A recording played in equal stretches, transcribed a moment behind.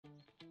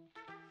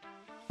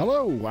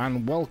Hello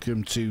and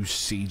welcome to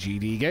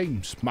CGD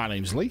Games. My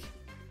name's Lee,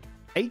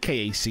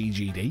 aka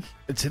CGD,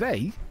 and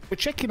today we're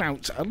checking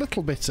out a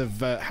little bit of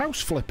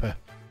House Flipper,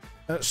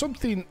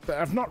 something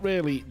that I've not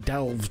really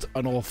delved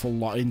an awful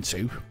lot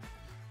into.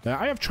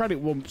 I have tried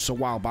it once a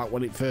while back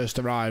when it first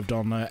arrived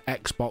on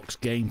Xbox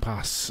Game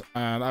Pass,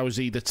 and I was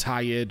either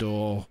tired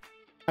or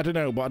I don't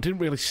know, but I didn't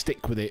really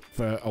stick with it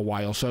for a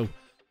while, so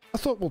I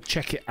thought we'll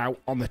check it out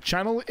on the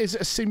channel. Is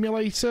it a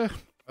simulator?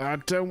 I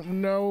don't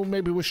know,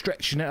 maybe we're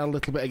stretching it a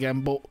little bit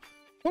again, but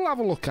we'll have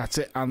a look at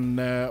it and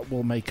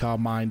we'll make our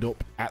mind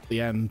up at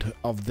the end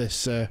of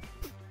this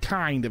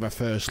kind of a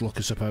first look,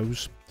 I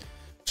suppose.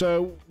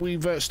 So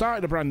we've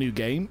started a brand new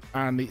game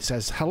and it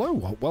says,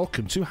 hello,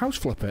 welcome to House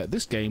Flipper.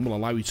 This game will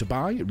allow you to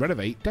buy,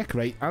 renovate,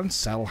 decorate and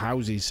sell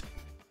houses.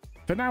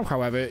 For now,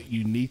 however,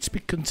 you need to be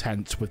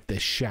content with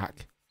this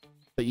shack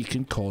that you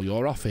can call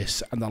your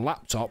office and the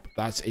laptop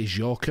that is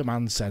your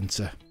command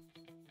center.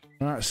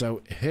 Alright,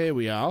 so here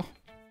we are.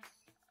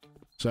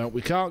 So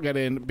we can't get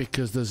in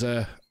because there's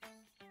a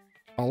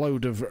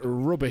load of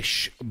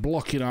rubbish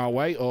blocking our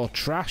way, or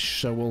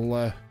trash. So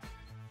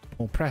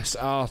we'll press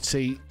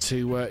RT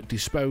to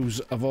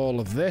dispose of all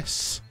of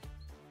this.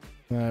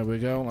 There we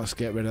go. Let's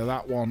get rid of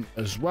that one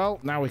as well.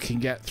 Now we can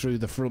get through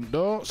the front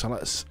door. So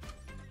let's...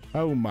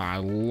 Oh my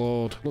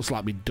lord. Looks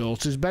like my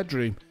daughter's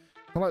bedroom.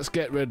 So let's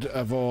get rid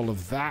of all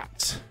of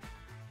that.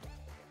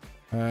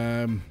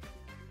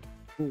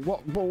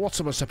 What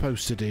am I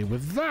supposed to do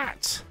with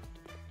that?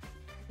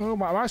 Oh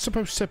my, am I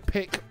supposed to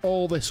pick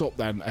all this up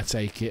then? I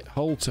take it.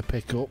 Hold to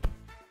pick up.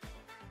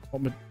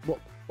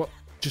 What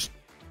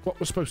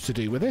we're supposed to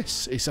do with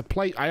this? It's a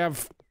plate. I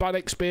have bad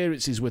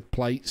experiences with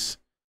plates.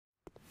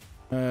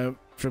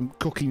 From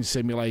Cooking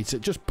Simulator.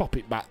 Just pop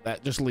it back there.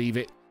 Just leave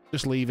it.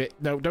 Just leave it.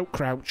 No, don't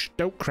crouch.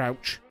 Don't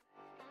crouch.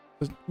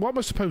 What am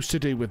I supposed to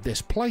do with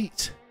this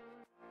plate?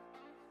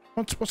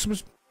 I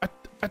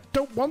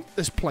don't want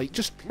this plate.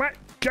 Just let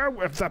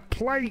go of the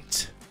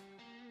plate.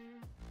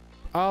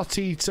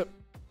 RT to...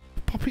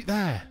 Pop it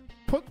there.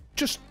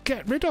 Just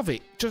get rid of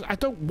it. I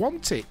don't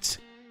want it.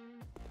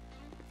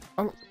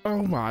 Oh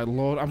my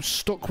lord, I'm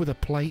stuck with a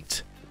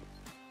plate.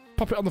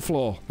 Pop it on the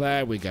floor.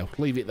 There we go.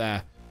 Leave it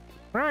there.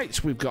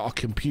 Right, we've got a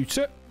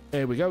computer.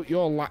 Here we go.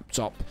 Your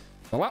laptop.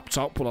 The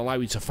laptop will allow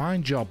you to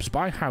find jobs,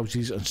 buy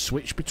houses, and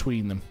switch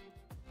between them.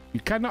 You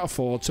cannot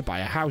afford to buy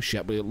a house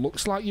yet, but it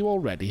looks like you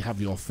already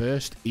have your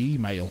first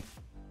email.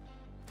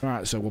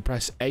 Right, so we'll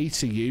press A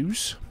to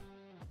use.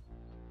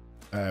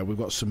 We've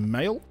got some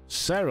mail.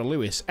 Sarah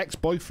Lewis,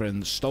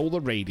 ex-boyfriend, stole the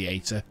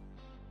radiator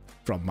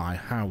from my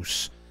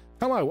house.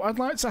 Hello, I'd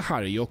like to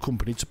hire your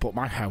company to put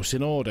my house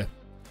in order.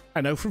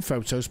 I know from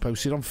photos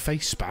posted on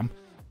FaceSpam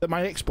that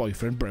my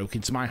ex-boyfriend broke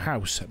into my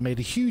house, made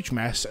a huge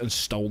mess and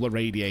stole the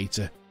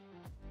radiator.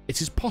 It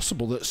is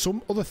possible that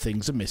some other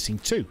things are missing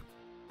too.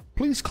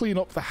 Please clean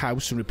up the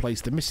house and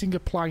replace the missing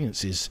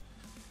appliances.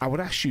 I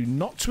would ask you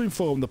not to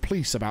inform the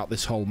police about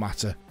this whole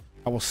matter.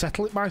 I will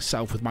settle it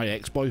myself with my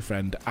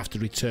ex-boyfriend after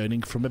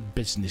returning from a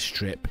business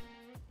trip.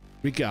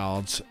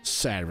 Regards,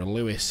 Sarah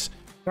Lewis.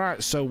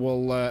 Right, so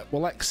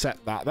we'll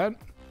accept that then.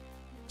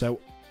 So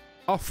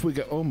off we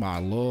go. Oh my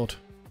lord.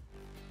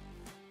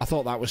 I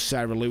thought that was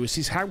Sarah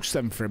Lewis's house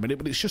then for a minute,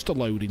 but it's just a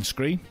loading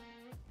screen.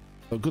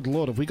 Oh good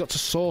lord, have we got to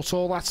sort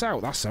all that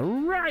out? That's a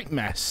right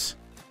mess.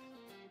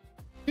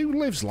 Who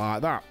lives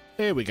like that?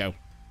 Here we go.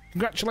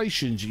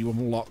 Congratulations, you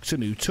unlocked a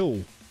new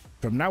tool.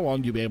 From now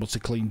on, you'll be able to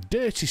clean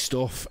dirty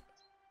stuff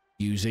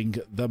using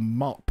the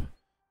mop.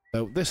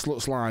 So this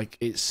looks like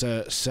it's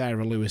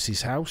Sarah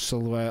Lewis's house. So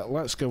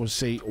let's go and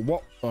see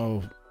what...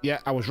 Oh, yeah,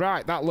 I was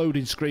right. That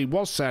loading screen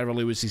was Sarah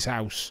Lewis's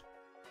house.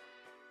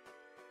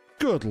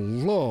 Good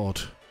lord.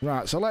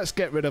 Right, so let's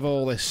get rid of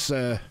all this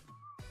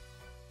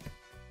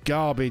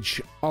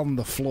garbage on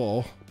the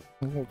floor.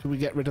 Can we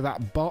get rid of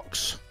that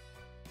box?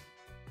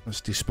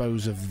 Let's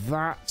dispose of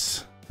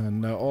that.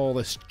 And all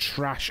this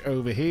trash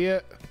over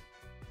here.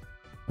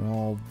 And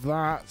all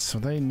that. So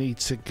they need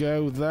to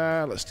go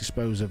there. Let's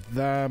dispose of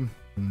them.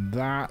 And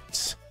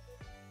that.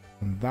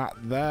 And that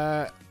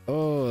there.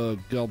 Oh,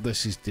 God,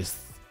 this is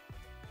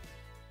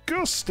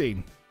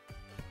disgusting.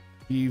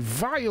 You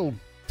vile,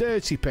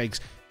 dirty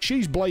pigs.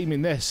 She's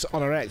blaming this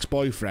on her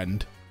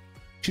ex-boyfriend.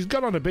 She's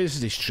gone on a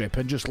business trip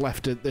and just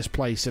left this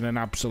place in an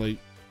absolute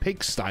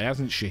pigsty,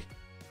 hasn't she?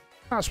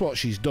 That's what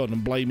she's done,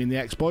 and blaming the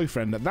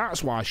ex-boyfriend. And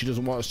that's why she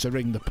doesn't want us to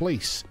ring the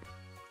police.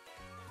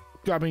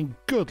 I mean,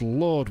 good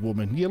lord,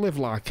 woman. You live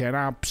like an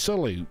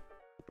absolute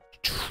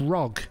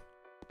trog.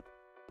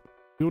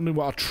 You wondering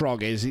what a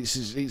trog is?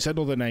 It's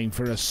another name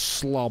for a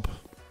slob.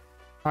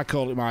 I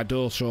call it my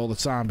daughter all the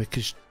time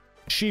because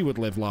she would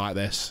live like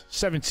this.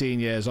 17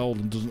 years old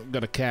and doesn't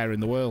got a care in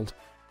the world.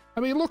 I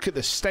mean, look at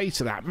the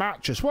state of that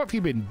mattress. What have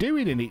you been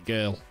doing in it,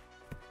 girl?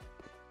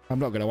 I'm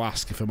not going to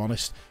ask, if I'm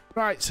honest.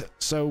 Right,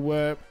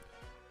 so...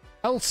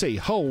 LT,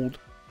 hold.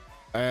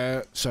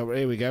 So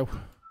here we go.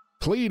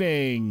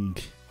 Cleaning.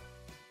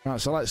 Right,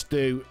 so let's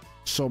do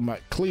some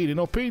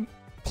cleaner-upping.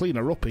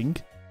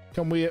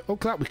 Can we... Look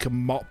at that, we can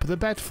mop the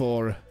bed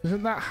for her.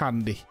 Isn't that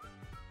handy?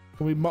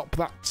 Can we mop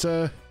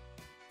that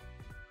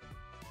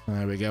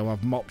There we go.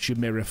 I've mopped your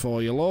mirror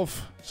for you,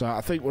 love. So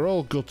I think we're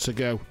all good to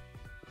go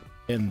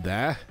in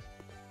there.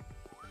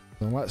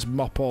 So let's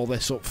mop all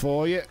this up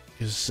for you,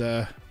 because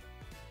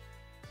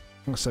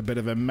that's a bit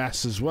of a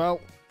mess as well.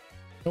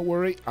 Don't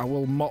worry, I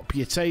will mop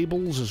your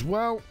tables as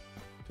well,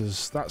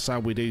 because that's how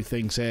we do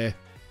things here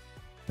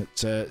at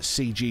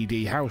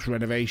CGD House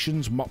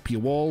Renovations. Mop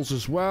your walls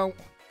as well.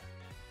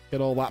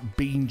 Get all that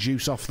bean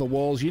juice off the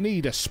walls. You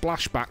need a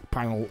splashback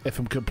panel, if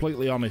I'm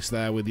completely honest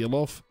there with you,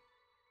 love.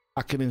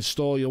 I can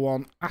install you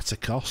one at a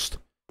cost.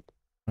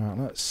 Right,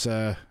 let's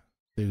do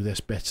this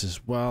bit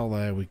as well.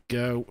 There we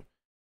go.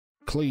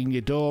 Clean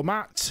your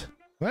doormat.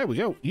 There we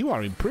go. You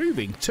are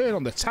improving. Turn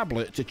on the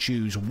tablet to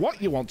choose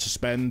what you want to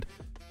spend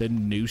the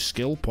new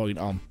skill point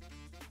on.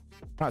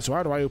 Right, so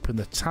how do I open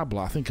the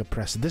tablet? I think I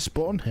press this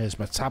button. Here's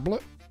my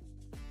tablet.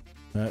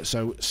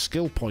 So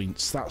skill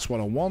points, that's what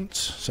I want.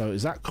 So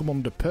does that come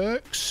under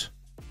perks?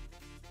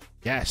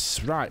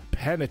 Yes, right.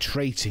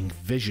 Penetrating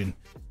vision.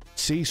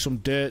 See some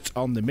dirt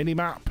on the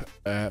minimap.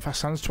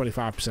 Fast hands,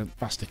 25%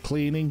 faster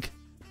cleaning.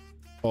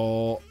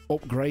 Or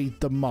upgrade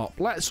the mop.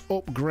 Let's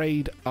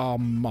upgrade our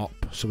mop.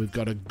 So we've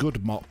got a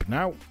good mop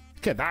now.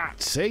 Look at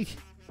that, see?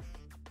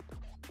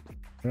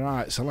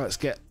 Right, so let's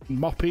get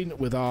mopping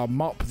with our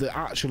mop that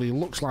actually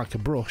looks like a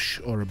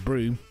brush or a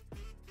broom.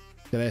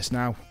 Look at this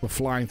now. We're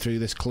flying through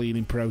this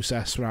cleaning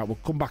process. Right, we'll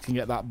come back and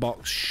get that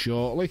box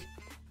shortly.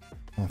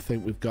 I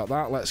think we've got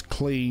that. Let's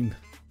clean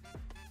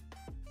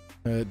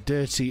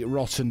dirty,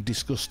 rotten,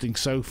 disgusting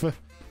sofa.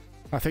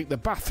 I think the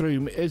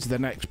bathroom is the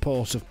next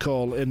port of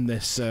call in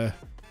this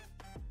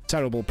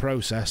terrible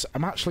process.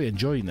 I'm actually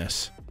enjoying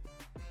this.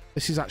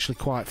 This is actually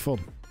quite fun.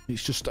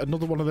 It's just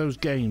another one of those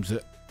games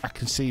that I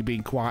can see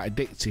being quite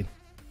addicting.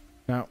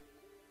 Now,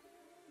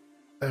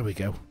 there we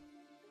go.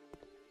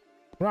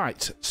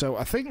 Right, so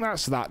I think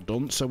that's that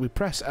done. So we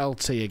press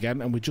LT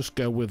again and we just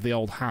go with the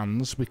old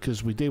hands,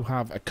 because we do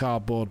have a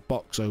cardboard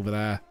box over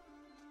there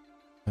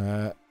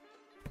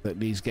that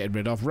needs getting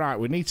rid of. Right,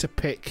 we need to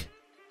pick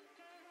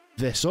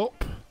this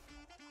up.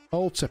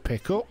 Hold to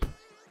pick up.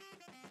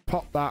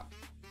 Pop that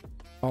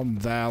on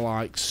there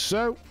like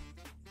so.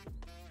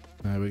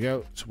 There we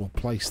go. So we'll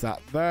place that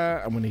there,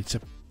 and we need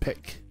to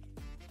pick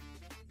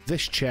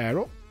this chair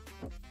up.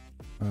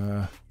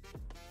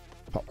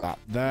 Pop that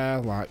there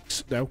like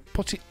so. No,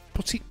 put it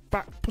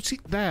back. Put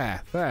it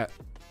there. There.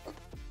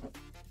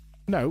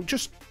 No,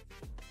 just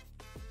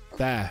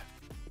there.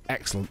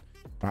 Excellent.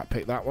 Right,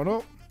 pick that one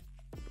up.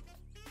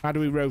 How do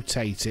we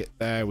rotate it?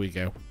 There we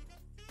go.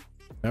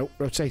 No,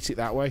 rotate it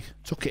that way.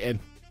 Tuck it in.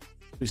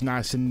 It's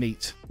nice and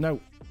neat.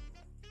 No.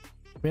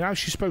 I mean, how's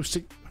she supposed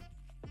to...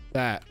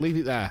 There. Leave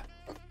it there.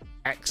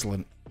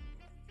 Excellent.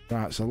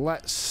 Right, so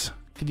let's...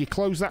 Can you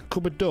close that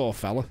cupboard door,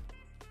 fella?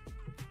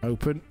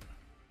 Open.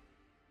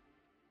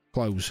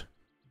 Close.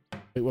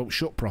 It won't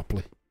shut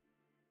properly.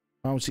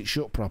 How won't it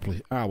shut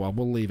properly? Ah, well,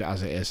 we'll leave it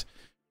as it is.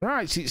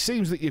 Right, so it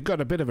seems that you've got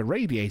a bit of a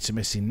radiator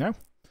missing now.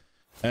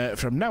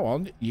 From now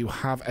on, you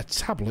have a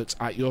tablet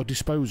at your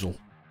disposal.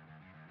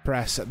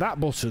 Press that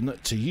button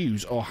to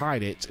use or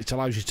hide it. It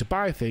allows you to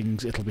buy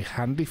things. It'll be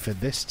handy for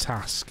this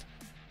task.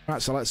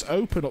 Right, so let's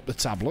open up the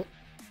tablet.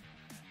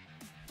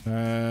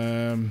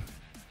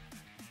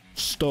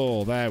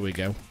 Store, there we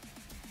go.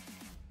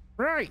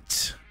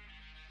 Right.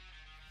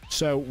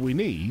 So we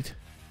need...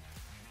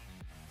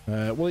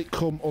 will it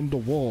come under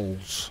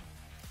walls?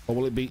 Or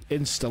will it be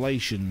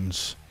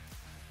installations?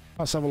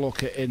 Let's have a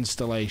look at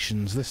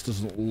installations. This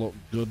doesn't look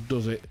good,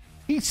 does it?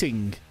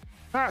 Heating.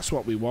 That's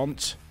what we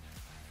want.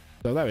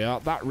 So there we are.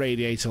 That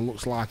radiator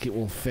looks like it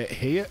will fit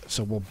here.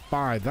 So we'll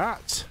buy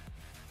that.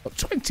 Got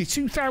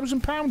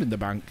 £22,000 in the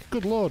bank.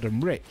 Good Lord,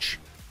 I'm rich.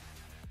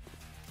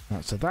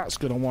 Right, so that's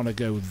going to want to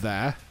go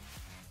there.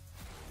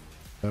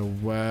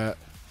 So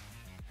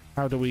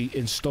how do we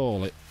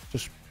install it?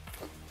 Just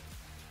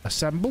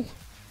assemble.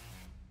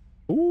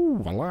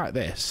 Ooh, I like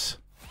this.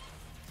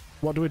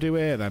 What do we do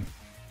here then?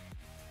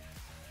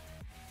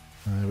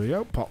 There we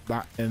go. Pop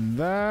that in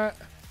there.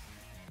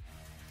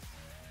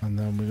 And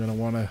then we're going to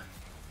want to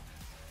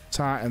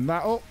tighten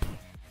that up.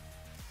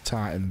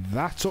 Tighten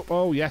that up.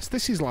 Oh, yes.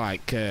 This is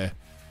like...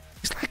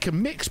 it's like a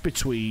mix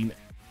between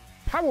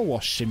Power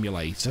Wash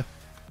Simulator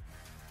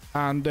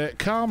and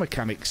Car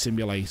Mechanic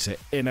Simulator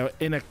in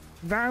a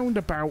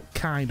roundabout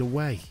kind of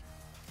way.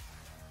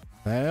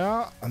 There you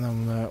are. And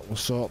then we'll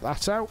sort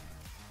that out.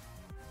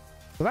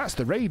 So that's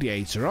the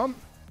radiator on.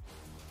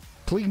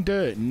 Clean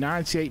dirt,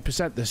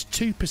 98%. There's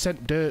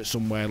 2% dirt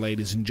somewhere,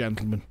 ladies and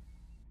gentlemen.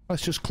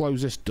 Let's just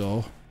close this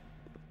door.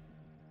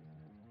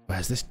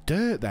 Where's this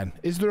dirt, then?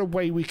 Is there a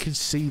way we can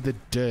see the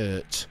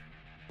dirt?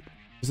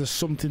 Is there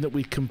something that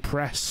we can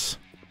press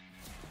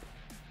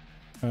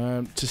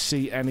to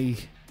see any...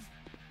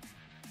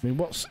 I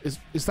mean,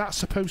 is that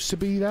supposed to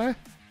be there?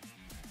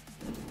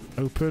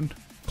 Open,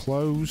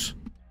 close.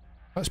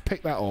 Let's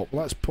pick that up.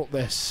 Let's put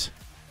this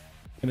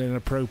in an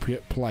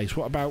appropriate place.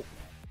 What about...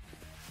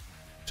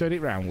 Turn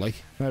it roundly.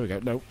 There we go.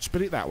 No,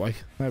 spin it that way.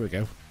 There we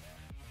go.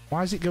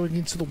 Why is it going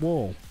into the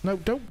wall? No,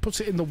 don't put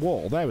it in the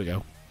wall. There we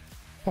go.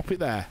 Pop it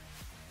there.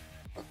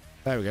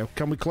 There we go.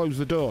 Can we close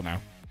the door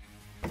now?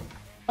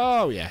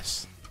 Oh,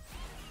 yes.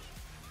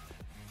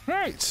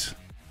 Right.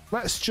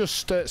 Let's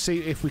just see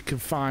if we can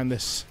find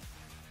this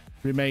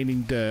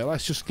remaining dirt.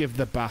 Let's just give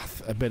the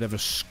bath a bit of a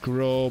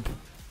scrub.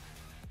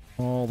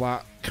 All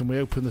that. Can we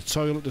open the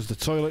toilet? Does the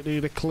toilet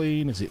need a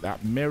clean? Is it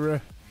that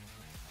mirror?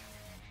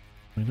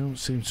 We don't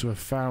seem to have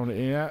found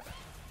it yet.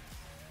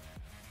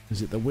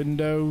 Is it the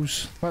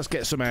windows? Let's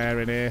get some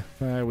air in here.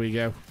 There we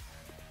go.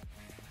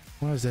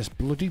 Where's this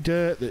bloody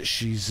dirt that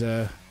she's...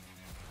 I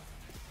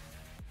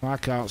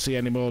can't see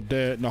any more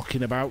dirt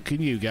knocking about.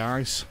 Can you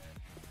guys?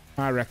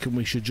 I reckon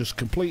we should just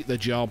complete the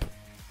job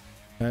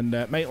and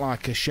make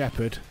like a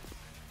shepherd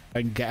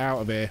and get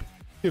out of here.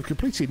 You've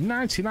completed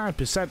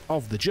 99%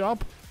 of the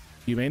job.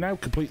 You may now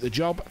complete the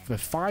job for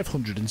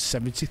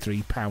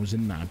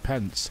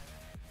 £573.09.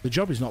 The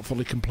job is not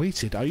fully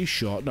completed. Are you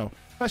sure? No.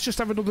 Let's just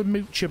have another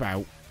mooch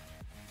about.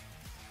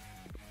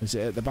 Is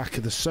it at the back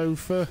of the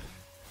sofa?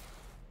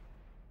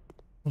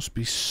 Must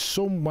be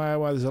somewhere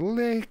where there's a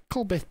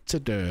little bit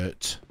of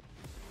dirt.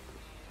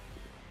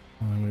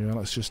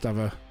 Let's just have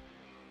a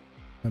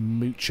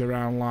mooch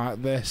around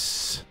like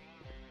this.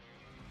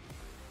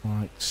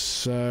 Like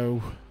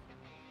so.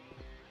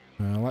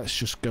 Let's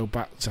just go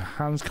back to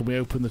hands. Can we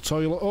open the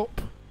toilet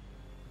up?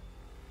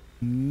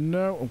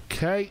 No.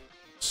 Okay.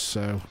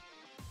 So,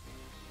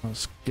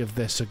 let's give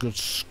this a good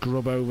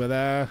scrub over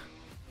there.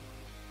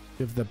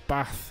 Give the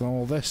bath and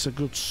all this a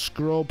good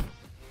scrub.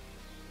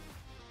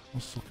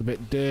 Let's look a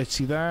bit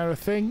dirty there, I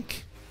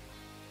think.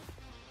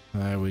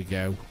 There we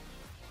go.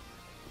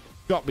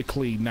 Got to be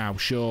clean now,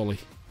 surely.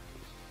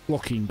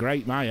 Looking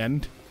great, my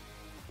end.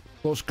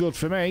 Looks good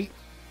for me.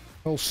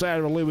 Well,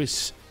 Sarah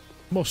Lewis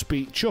must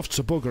be chuffed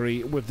to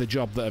buggery with the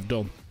job that I've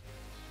done.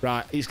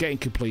 Right, it's getting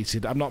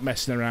completed. I'm not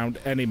messing around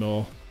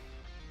anymore.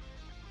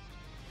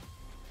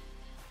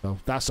 So,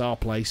 that's our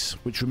place.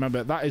 Which,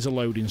 remember, that is a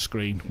loading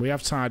screen. We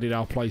have tidied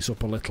our place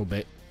up a little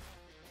bit.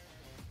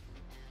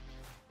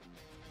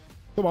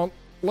 Come on,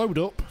 load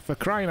up, for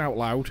crying out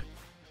loud.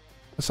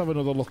 Let's have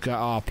another look at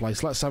our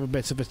place. Let's have a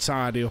bit of a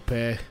tidy up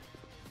here.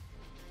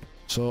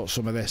 Sort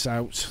some of this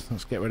out.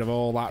 Let's get rid of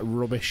all that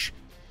rubbish.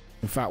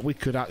 In fact, we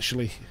could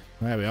actually...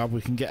 There we are. We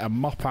can get a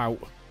mop out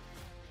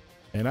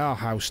in our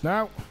house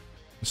now.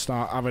 And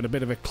start having a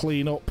bit of a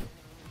clean up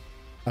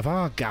of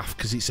our gaff,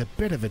 because it's a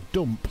bit of a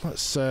dump.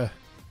 Let's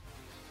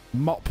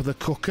mop the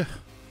cooker,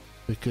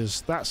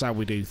 because that's how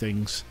we do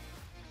things.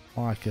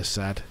 Like I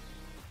said.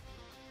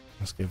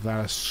 Let's give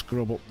that a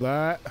scrub up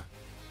there.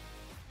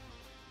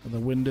 And the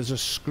windows a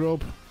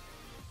scrub.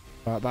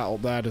 Like that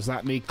up there. Does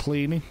that need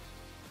cleaning?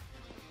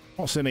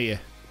 What's in here?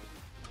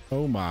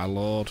 Oh my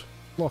lord.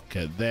 Look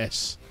at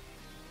this.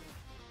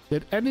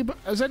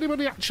 Has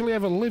anybody actually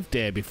ever lived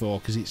here before?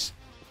 Because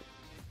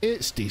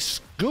it's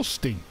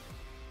disgusting.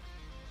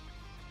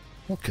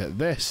 Look at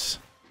this.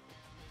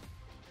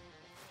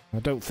 I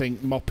don't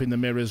think mopping the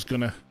mirror's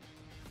gonna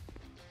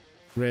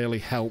really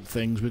help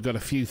things. We've got a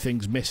few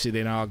things missing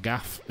in our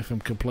gaff, if I'm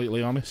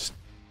completely honest.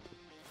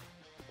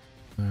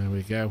 There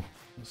we go.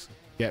 Let's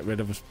get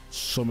rid of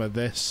some of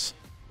this.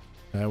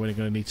 We're going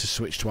to need to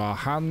switch to our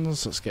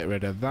hands. Let's get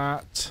rid of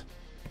that.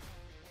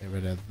 Get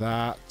rid of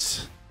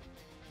that.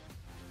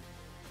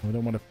 We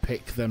don't want to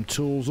pick them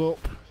tools up.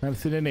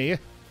 Anything in here?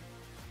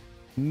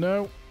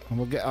 No. And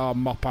we'll get our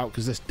mop out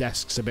because this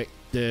desk's a bit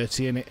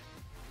dirty, innit?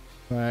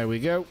 There we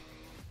go.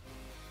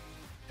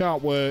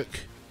 Can't work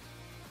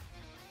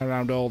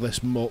around all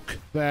this muck.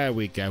 There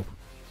we go.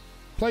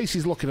 Place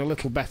is looking a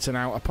little better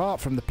now, apart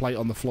from the plate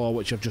on the floor,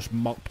 which I've just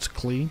mopped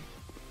clean.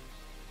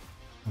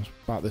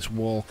 About this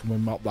wall, can we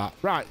mop that?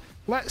 Right,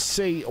 let's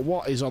see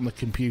what is on the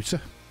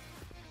computer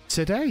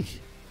today.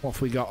 What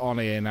have we got on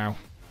here now?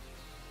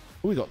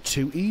 We got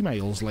 2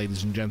 emails,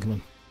 ladies and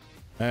gentlemen.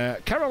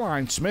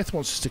 Caroline Smith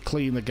wants us to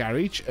clean the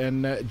garage,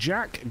 and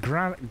Jack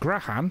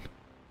Grahan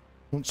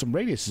wants some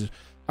radiators.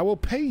 I will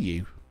pay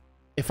you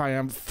if I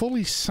am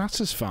fully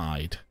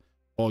satisfied,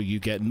 or you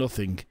get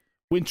nothing.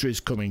 Winter is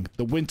coming.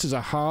 The winters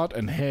are hard,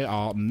 and here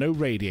are no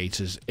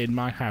radiators in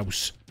my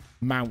house.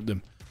 Mount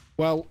them.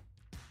 Well,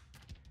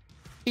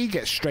 he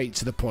gets straight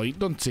to the point,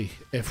 doesn't he,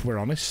 if we're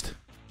honest?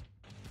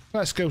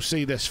 Let's go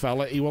see this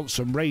fella. He wants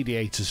some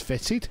radiators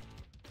fitted.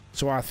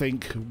 So I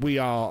think we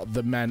are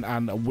the men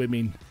and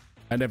women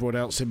and everyone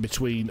else in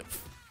between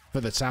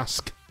for the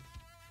task.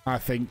 I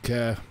think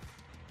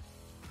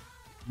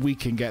we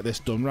can get this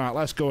done. Right,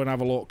 let's go and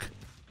have a look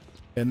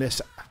in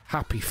this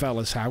happy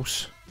fella's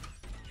house.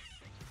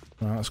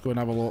 Right, let's go and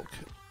have a look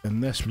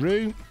in this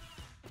room.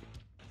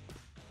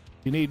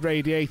 You need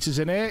radiators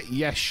in here?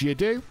 Yes, you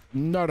do.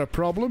 Not a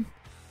problem.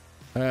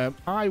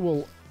 I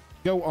will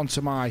go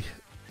onto my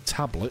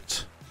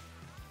tablet.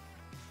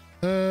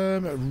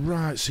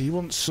 Right, so you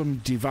want some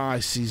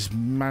devices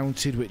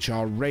mounted, which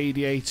are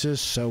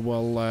radiators. So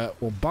we'll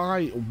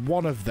buy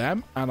one of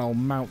them, and I'll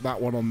mount that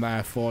one on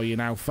there for you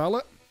now,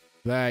 fella.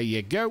 There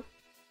you go.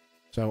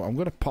 So I'm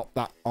going to pop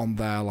that on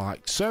there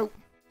like so.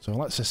 So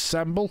let's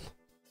assemble.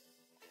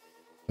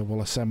 So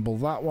we'll assemble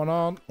that one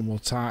on, and we'll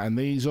tighten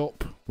these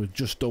up. We've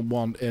just done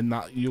one in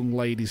that young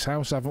lady's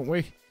house, haven't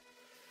we?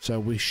 So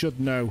we should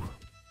know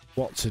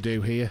what to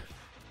do here.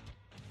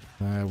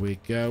 There we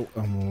go.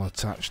 And we'll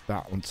attach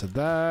that one to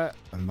there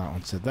and that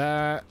one to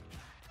there.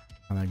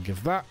 And then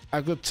give that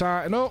a good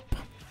tighten up.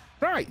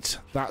 Right,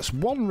 that's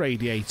one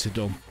radiator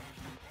done.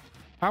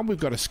 And we've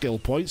got a skill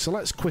point, so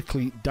let's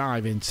quickly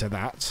dive into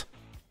that.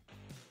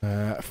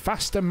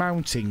 Faster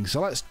mounting,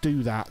 so let's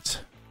do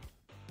that.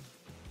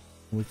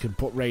 We can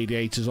put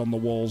radiators on the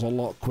walls a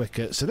lot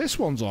quicker. So this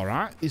one's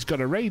alright. He's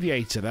got a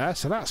radiator there,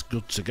 so that's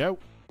good to go.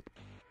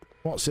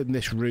 What's in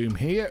this room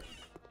here?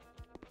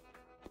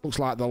 Looks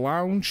like the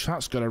lounge.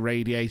 That's got a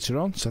radiator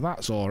on, so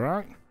that's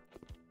alright.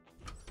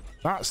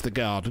 That's the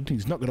garden.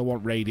 He's not going to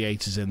want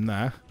radiators in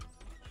there.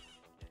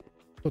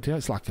 But yeah,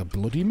 it's like a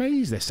bloody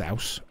maze, this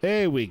house.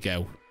 Here we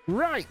go.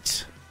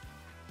 Right.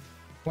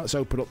 Let's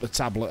open up the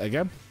tablet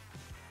again.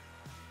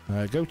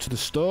 Go to the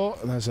store,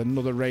 and there's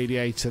another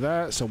radiator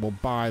there, so we'll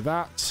buy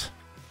that.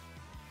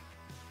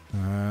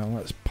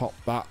 Let's pop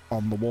that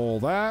on the wall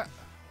there.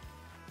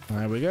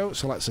 There we go.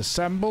 So let's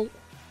assemble.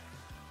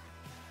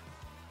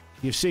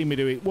 You've seen me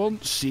do it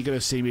once. You're going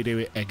to see me do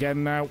it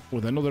again now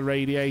with another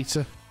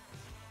radiator.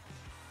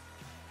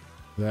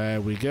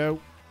 There we go.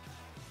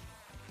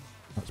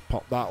 Let's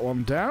pop that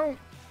one down.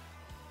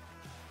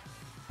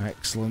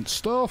 Excellent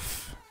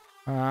stuff.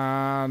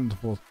 And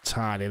we'll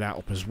tidy that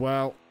up as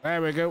well.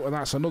 There we go. And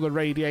that's another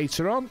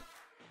radiator on.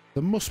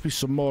 There must be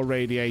some more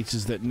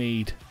radiators that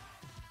need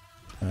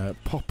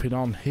popping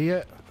on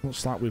here.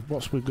 Looks like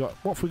what have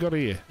we got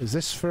here? Is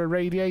this for a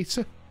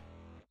radiator?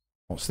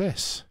 What's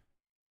this?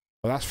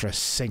 Well, that's for a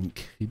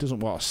sink. He doesn't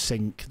want a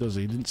sink, does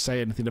he? He didn't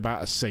say anything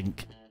about a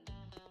sink.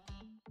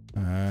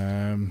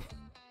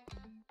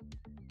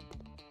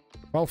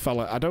 Well,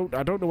 fella, I don't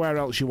know where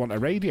else you want a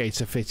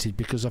radiator fitted,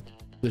 because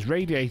there's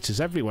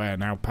radiators everywhere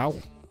now, pal.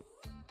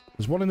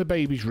 There's one in the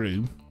baby's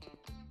room.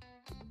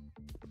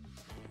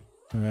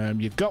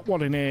 You've got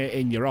one in here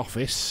in your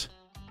office.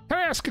 Can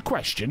I ask a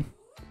question?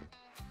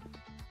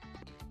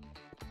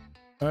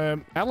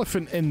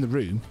 Elephant in the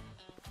room.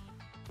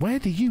 Where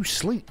do you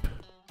sleep,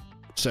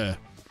 sir?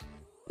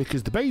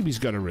 Because the baby's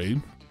got a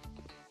room.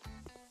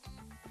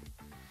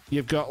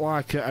 You've got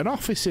like an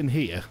office in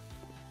here.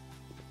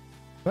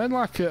 Then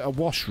like a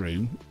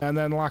washroom, and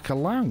then like a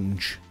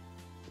lounge.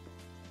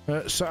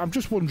 So I'm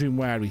just wondering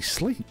where he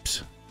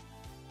sleeps.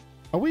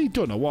 Are we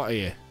done or what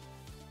here?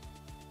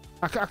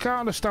 I can't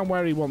understand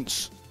where he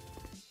wants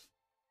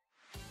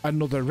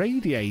another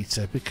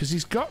radiator, because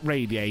he's got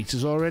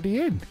radiators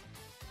already in.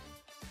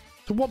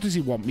 So what does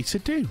he want me to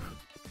do?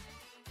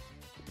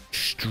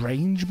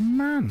 Strange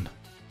man.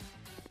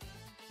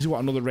 Does he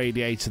want another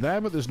radiator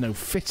there, but there's no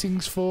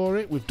fittings for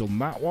it? We've done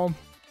that one.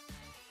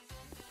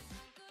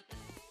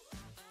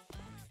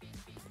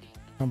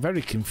 I'm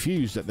very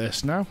confused at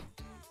this now.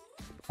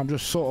 I'm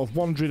just sort of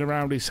wandering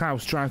around his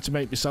house trying to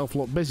make myself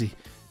look busy.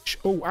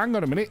 Oh, hang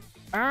on a minute.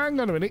 Hang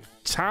on a minute.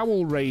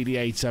 Towel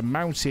radiator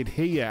mounted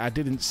here. I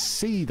didn't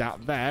see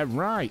that there.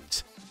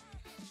 Right.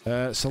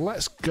 So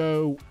let's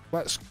go.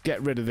 Let's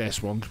get rid of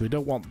this one, because we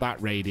don't want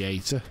that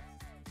radiator.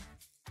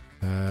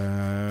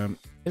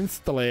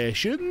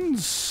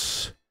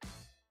 Installations.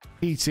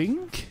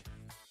 Heating.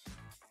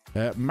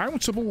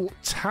 Mountable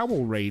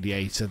towel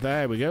radiator.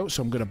 There we go.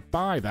 So I'm going to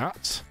buy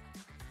that.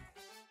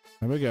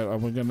 There we go.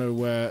 And we're going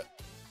to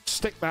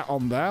stick that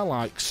on there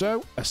like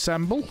so.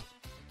 Assemble.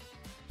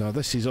 So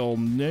this is all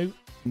new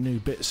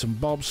bits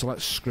and bobs. So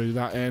let's screw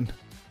that in.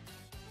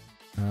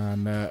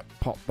 And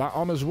pop that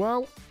on as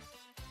well.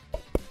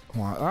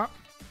 Like that.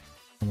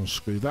 And we'll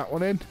screw that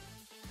one in.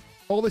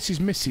 All this is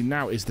missing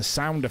now is the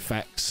sound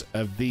effects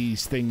of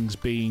these things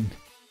being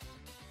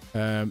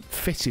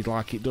fitted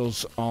like it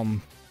does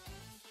on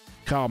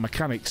Car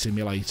Mechanic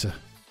Simulator.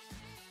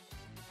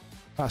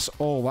 That's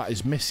all that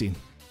is missing.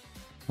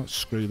 Let's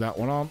screw that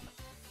one on.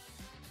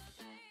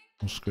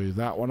 We'll screw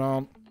that one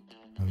on.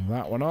 And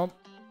that one on.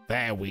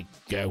 There we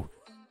go.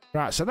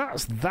 Right, so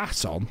that's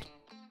that on.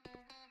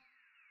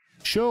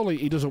 Surely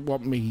he doesn't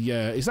want me...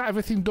 is that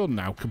everything done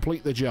now?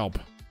 Complete the job.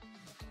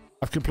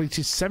 I've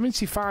completed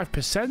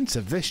 75%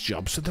 of this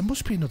job, so there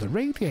must be another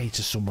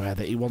radiator somewhere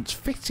that he wants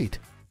fitted.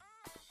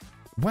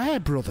 Where,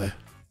 brother?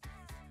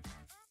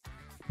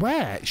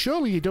 Where?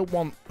 Surely you don't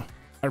want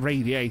a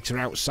radiator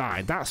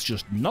outside. That's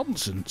just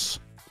nonsense.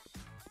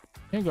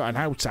 You ain't got an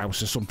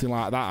outhouse or something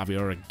like that, have you?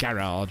 Or a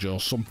garage or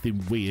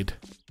something weird.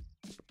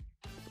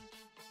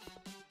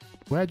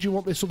 Where do you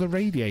want this other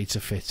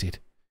radiator fitted?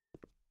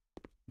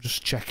 I'm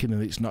just checking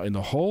and it's not in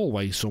the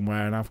hallway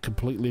somewhere and I've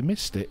completely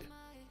missed it.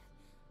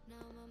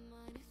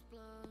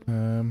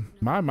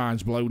 My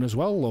mind's blown as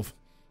well, love.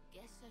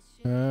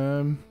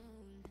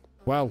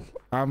 Well,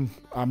 I'm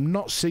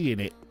not seeing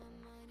it.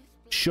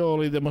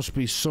 Surely there must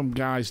be some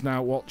guys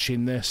now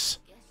watching this.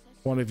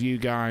 One of you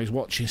guys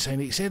watching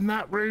saying, it's in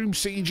that room,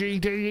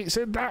 CGD, it's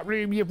in that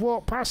room. You've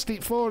walked past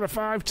it 4 or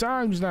 5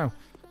 times now.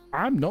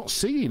 I'm not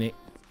seeing it.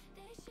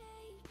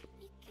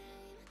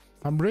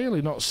 I'm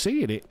really not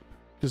seeing it.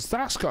 Because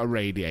that's got a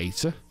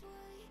radiator.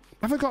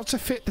 Have I got to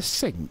fit the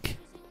sink?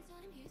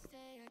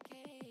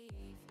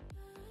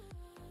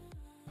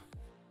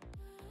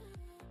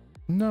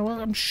 No,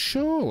 I'm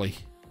surely.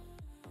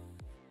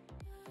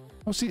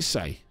 What's it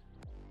say?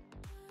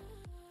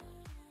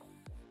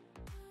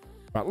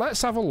 Right,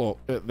 let's have a look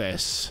at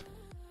this.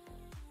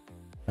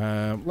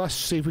 Let's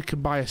see if we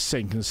can buy a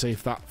sink and see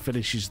if that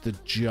finishes the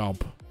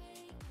job.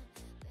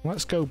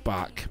 Let's go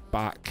back.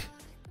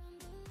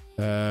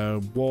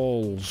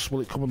 Walls.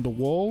 Will it come under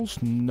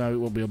walls? No, it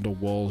won't be under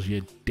walls,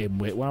 you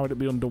dimwit. Why would it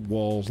be under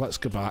walls? Let's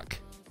go back.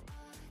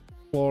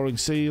 Flooring,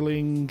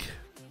 ceiling.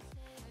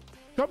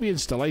 Got the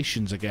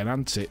installations again,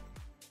 hasn't it?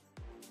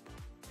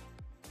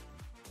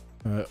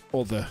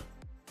 Other.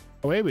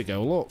 Oh, here we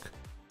go, look.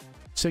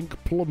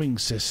 Sink plumbing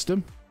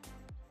system.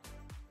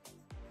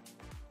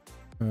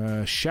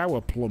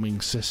 Shower plumbing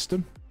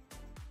system.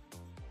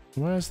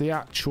 Where's the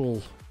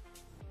actual...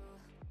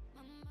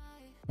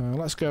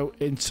 let's go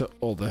into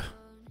other.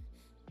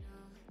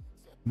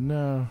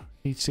 No.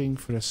 Heating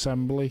for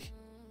assembly.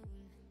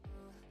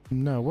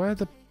 No.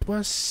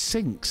 Where's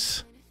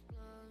sinks?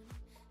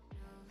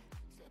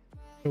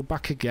 Go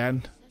back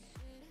again.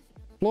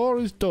 Floor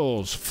is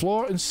doors.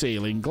 Floor and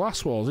ceiling.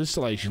 Glass walls.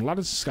 Installation.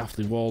 Ladders and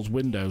scaffolding. Walls.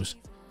 Windows.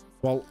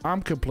 Well,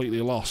 I'm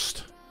completely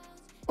lost.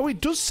 Oh, it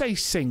does say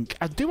sink.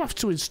 I do have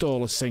to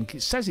install a sink.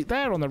 It says it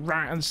there on the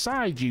right-hand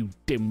side, you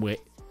dimwit.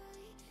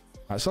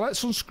 Right, so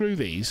let's unscrew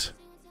these.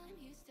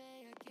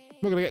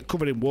 We're going to get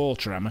covered in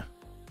water, Emma.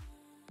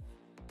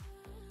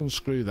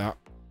 Unscrew that.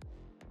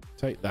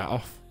 Take that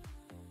off.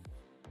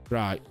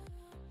 Right.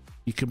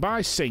 You can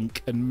buy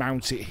sink and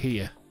mount it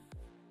here.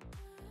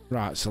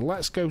 Right, so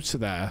let's go to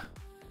there.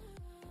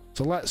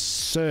 So let's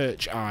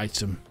search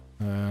item.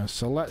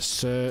 So let's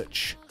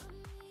search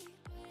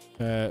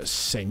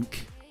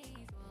sink.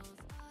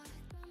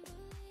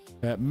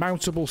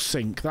 Mountable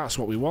sink, that's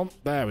what we want.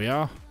 There we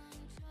are.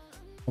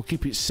 We'll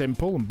keep it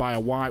simple and buy a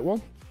white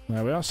one.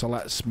 There we are. So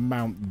let's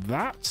mount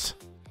that.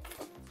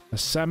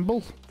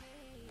 Assemble.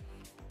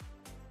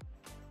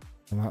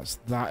 And that's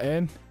that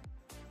in.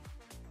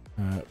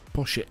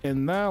 Push it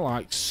in there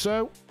like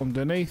so.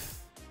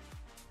 Underneath.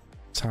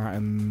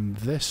 Tighten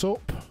this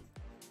up.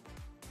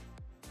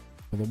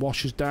 Put the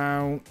washers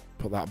down.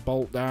 Put that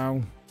bolt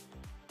down.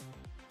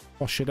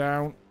 Washer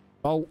down.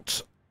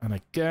 Bolt. And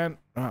again.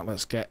 Right,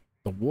 let's get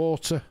the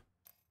water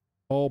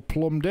all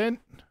plumbed in.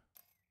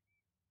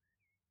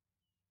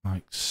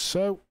 Like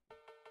so.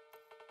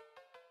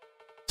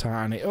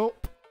 Tighten it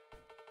up.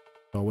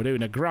 Oh, we're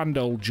doing a grand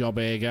old job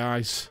here,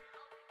 guys.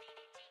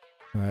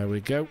 There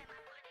we go.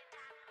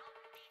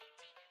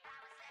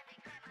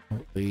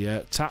 Put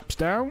the taps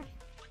down.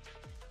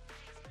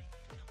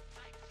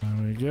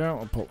 There we go.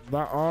 I'll put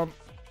that on.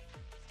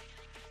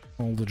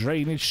 All the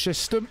drainage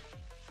system.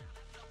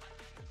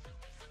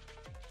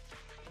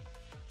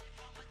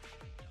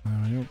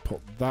 There we go.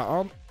 Put that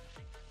on.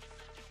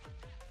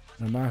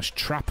 A nice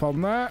trap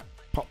on there.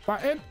 Pop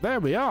that in. There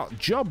we are.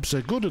 Jobs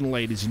are good, and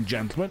ladies and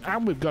gentlemen,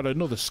 and we've got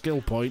another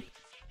skill point.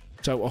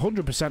 So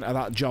 100% of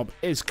that job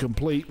is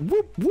complete.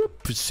 Whoop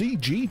whoop for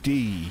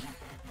CGD.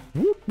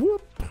 Whoop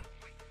whoop.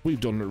 We've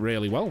done it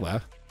really well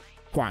there.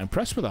 Quite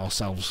impressed with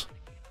ourselves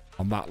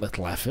on that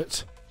little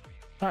effort.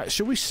 Right,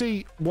 shall we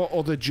see what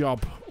other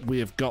job we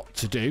have got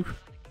to do?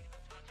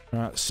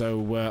 Right, so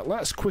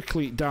let's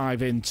quickly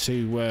dive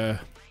into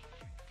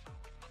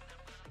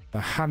the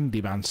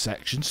handyman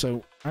section.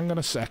 So hang on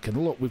a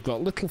second. Look, we've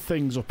got little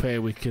things up here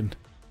we can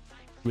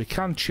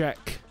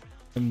check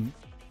and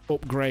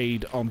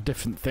upgrade on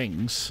different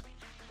things.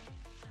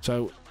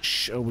 So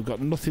we've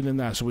got nothing in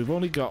there. So we've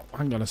only got,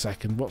 hang on a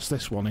second, what's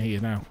this one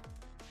here now?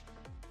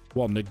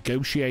 One,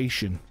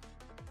 negotiation.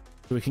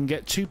 So we can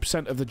get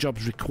 2% of the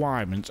job's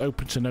requirements,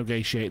 open to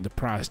negotiating the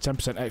price,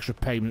 10% extra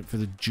payment for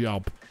the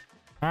job.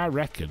 I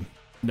reckon.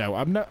 No,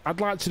 I'd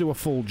like to do a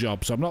full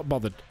job, so I'm not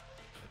bothered.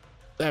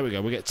 There we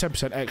go. We get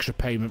 10% extra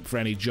payment for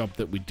any job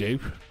that we do.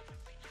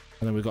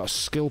 And then we've got a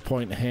skill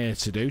point here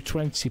to do.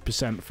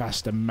 20%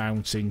 faster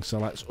mounting. So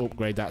let's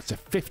upgrade that to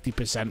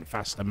 50%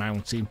 faster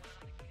mounting.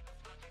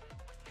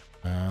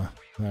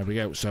 There we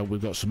go. So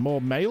we've got some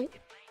more mail.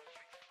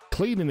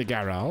 Cleaning the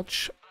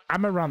garage.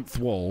 Amaranth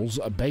walls.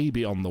 A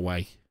baby on the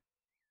way.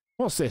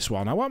 What's this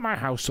one? I want my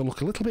house to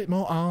look a little bit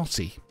more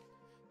arty.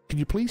 Can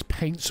you please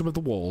paint some of the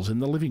walls in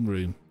the living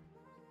room?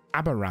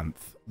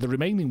 Amaranth. The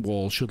remaining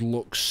walls should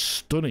look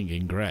stunning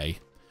in grey.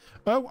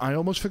 Oh, I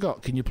almost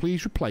forgot. Can you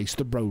please replace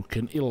the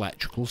broken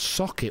electrical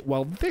socket?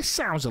 Well, this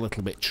sounds a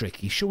little bit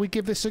tricky. Shall we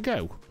give this a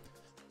go?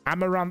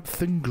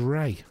 Amaranth and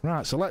grey.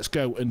 Right, so let's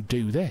go and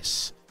do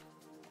this.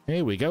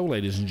 Here we go,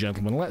 ladies and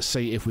gentlemen. Let's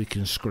see if we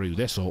can screw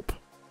this up.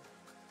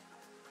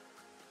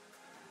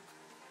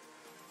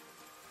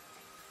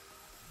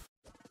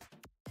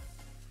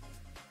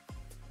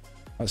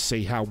 Let's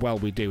see how well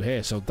we do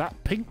here. So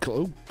that pink...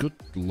 Oh, good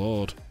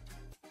lord.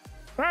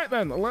 Right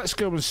then, let's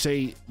go and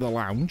see the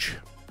lounge.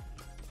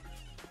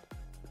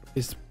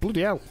 Is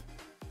bloody hell.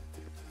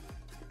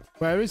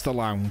 Where is the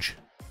lounge?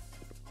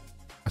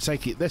 I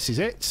take it this is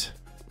it.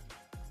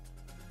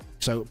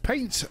 So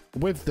paint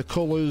with the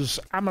colours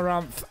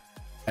Amaranth,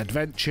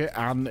 Adventure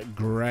and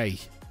Grey.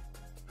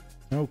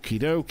 Okie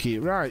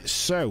dokie. Right,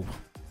 so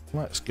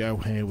let's go.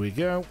 Here we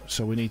go.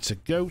 So we need to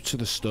go to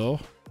the store.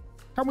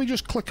 Can we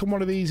just click on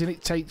one of these and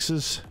it takes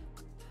us...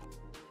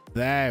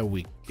 There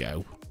we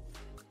go.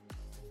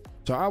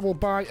 So I will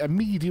buy a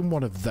medium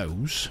one of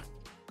those.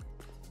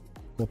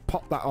 We'll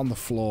pop that on the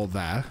floor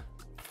there.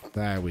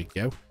 There we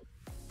go.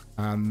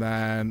 And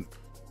then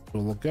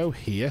we'll go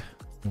here.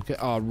 We'll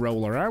get our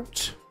roller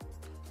out.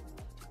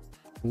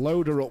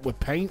 Load her up with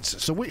paint.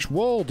 So which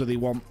wall do they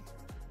want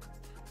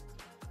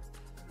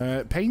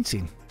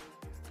painting?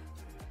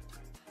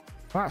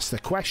 That's the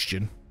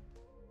question.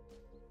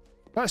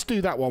 Let's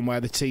do that one where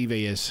the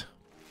TV is.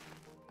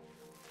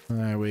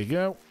 There we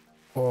go.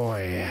 Oh,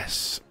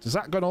 yes. Does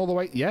that go all the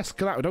way? Yes,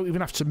 look at that. We don't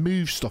even have to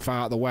move stuff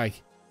out of the way.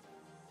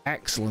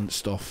 Excellent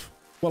stuff.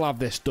 We'll have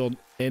this done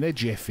in a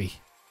jiffy.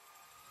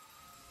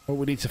 Oh,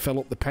 we need to fill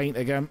up the paint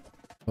again.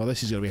 Well,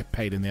 this is going to be a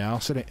pain in the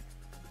arse, isn't it?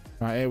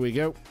 Right, here we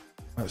go.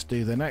 Let's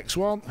do the next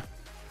one.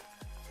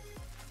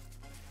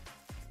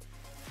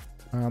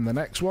 And the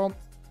next one.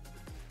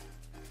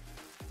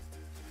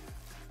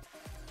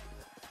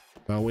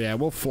 Well, yeah,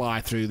 we'll fly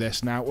through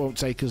this now. It won't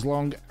take us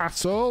long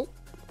at all.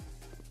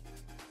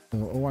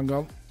 Oh, hang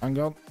on. Hang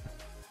on.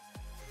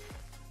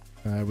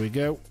 There we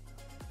go.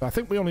 I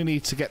think we only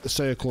need to get the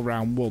circle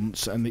around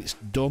once and it's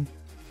done.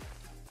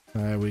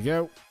 There we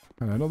go.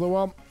 And another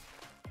one.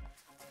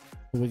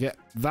 Will we get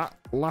that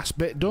last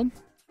bit done?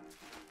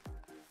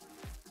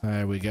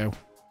 There we go.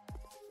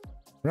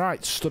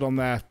 Right, stood on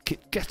there.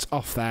 Get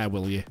off there,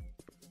 will you?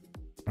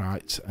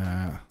 Right,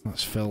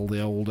 let's fill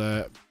the old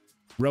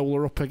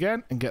roller up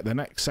again and get the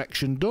next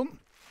section done.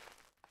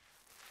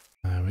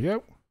 There we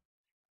go.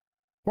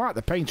 Quite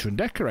the painter and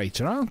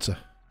decorator, aren't I?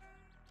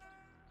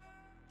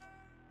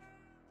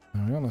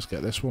 There we go, let's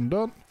get this one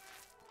done.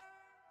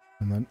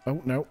 And then,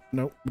 oh, no,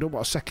 no, we don't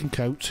want a second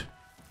coat.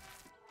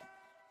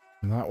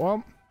 And that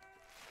one.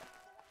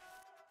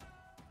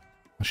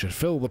 I should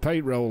fill the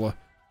paint roller.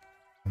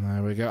 And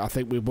there we go. I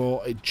think we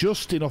bought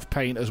just enough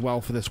paint as well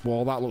for this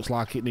wall. That looks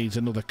like it needs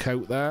another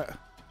coat there.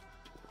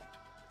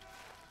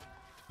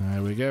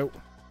 There we go.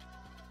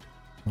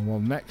 And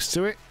one next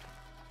to it.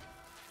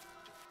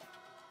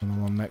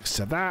 And one next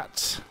to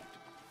that.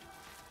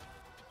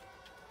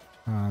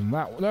 And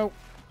that one. No.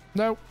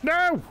 No.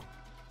 No!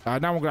 Now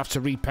I'm going to have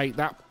to repaint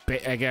that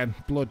bit again.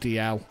 Bloody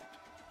hell.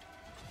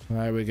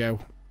 There we go.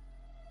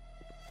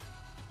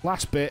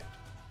 Last bit.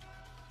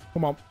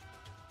 Come on.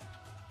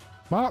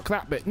 Mark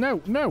that bit.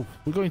 No, no.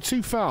 We're going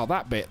too far.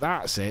 That bit.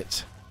 That's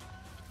it.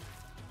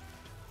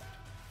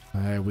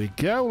 There we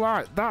go.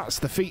 Right. That's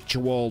the feature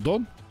wall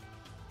done.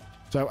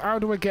 So how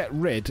do I get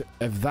rid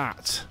of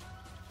that?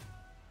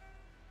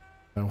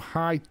 No,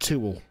 hide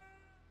tool.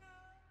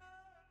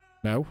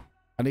 No.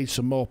 I need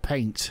some more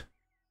paint.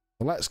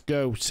 Well, let's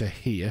go to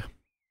here.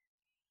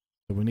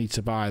 So we need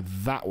to buy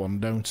that one,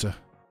 don't we?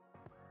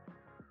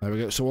 There we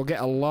go. So we'll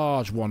get a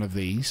large one of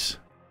these.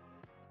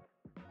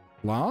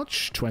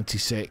 Large.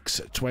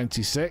 26.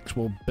 26.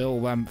 We'll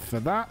bill them for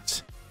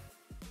that.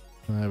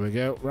 There we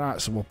go. Right,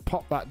 so we'll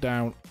pop that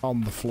down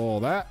on the floor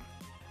there.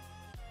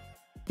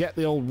 Get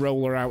the old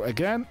roller out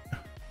again.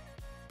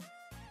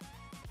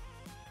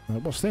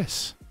 What's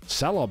this?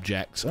 Sell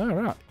objects. Oh,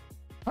 right.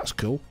 That's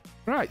cool.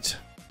 Right.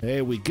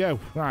 Here we go.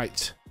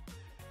 Right.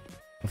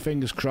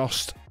 Fingers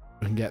crossed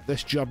we can get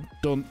this job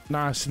done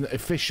nice and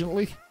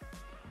efficiently.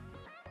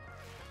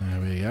 There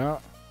we are.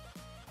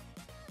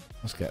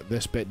 Let's get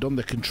this bit done.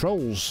 The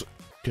controls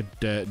could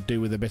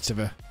do with a bit of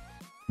a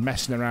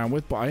messing around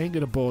with, but I ain't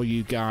going to bore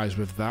you guys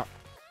with that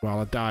while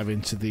I dive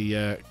into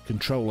the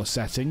controller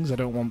settings. I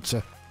don't want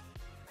to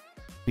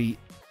be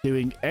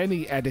doing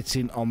any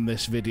editing on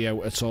this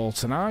video at all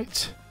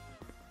tonight.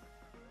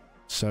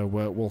 So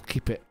we'll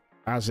keep it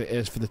as it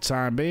is for the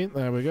time being.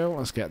 There we go.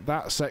 Let's get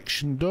that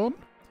section done.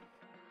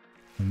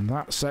 And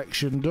that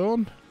section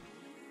done.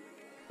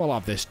 We'll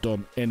have this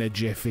done in a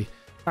jiffy.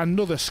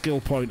 Another skill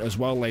point as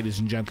well, ladies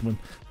and gentlemen.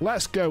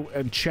 Let's go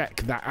and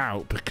check that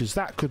out, because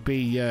that could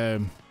be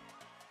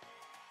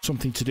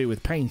something to do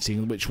with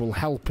painting, which will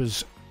help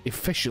us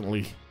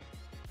efficiently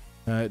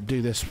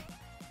do this.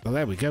 Well,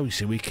 there we go. You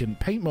see, we can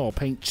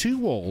paint two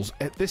walls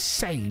at the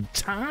same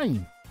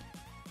time.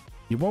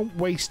 You won't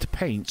waste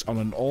paint on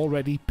an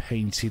already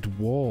painted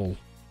wall.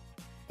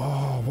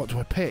 Oh, what do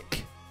I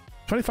pick?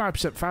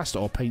 25% faster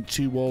or paint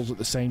two walls at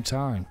the same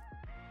time.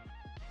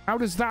 How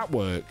does that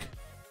work?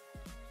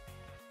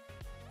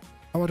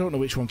 Oh, I don't know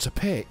which one to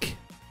pick.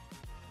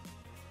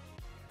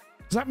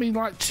 Does that mean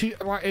like two,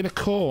 like in a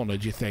corner,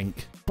 do you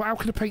think? But how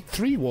can I paint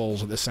three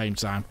walls at the same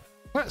time?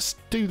 Let's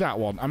do that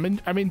one.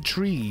 I'm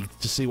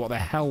intrigued to see what the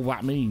hell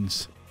that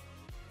means.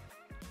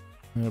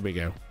 There we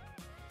go.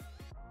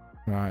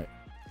 Right.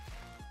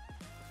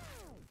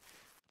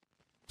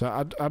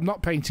 So I'm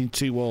not painting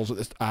two walls at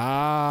this.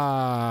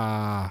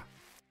 Ah.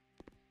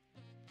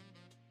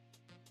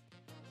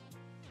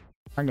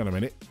 Hang on a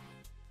minute.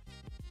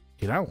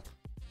 You know,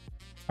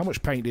 how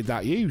much paint did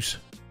that use?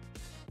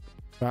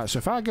 Right, so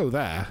if I go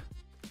there,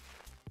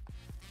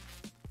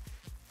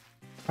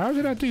 how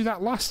did I do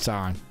that last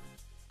time?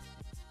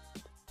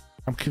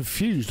 I'm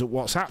confused at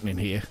what's happening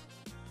here.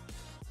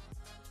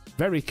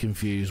 Very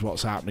confused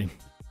what's happening.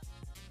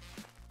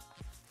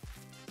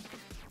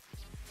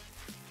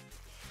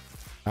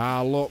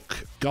 Ah,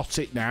 look. Got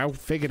it now.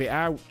 Figured it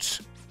out.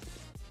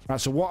 Right,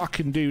 so what I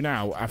can do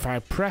now, if I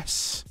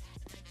press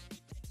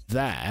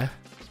there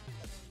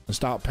and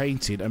start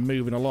painting and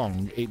moving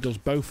along, it does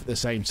both at the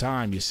same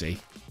time, you see.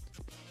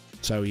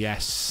 So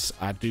yes,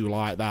 I do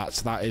like that.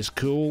 So that is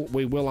cool.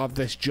 We will have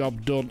this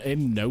job done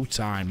in no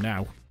time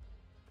now.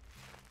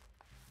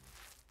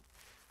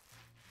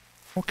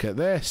 Look at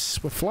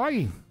this. We're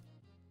flying.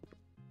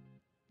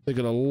 They're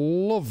going to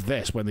love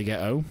this when they get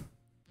home.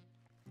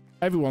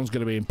 Everyone's going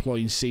to be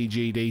employing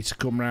CGD to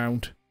come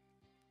round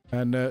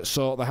and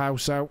sort the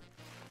house out.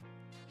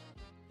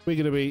 We're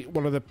going to be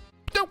one of the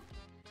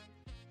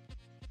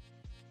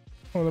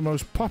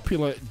most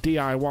popular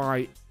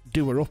DIY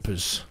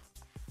doer-uppers.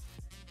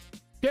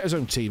 Get his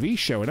own TV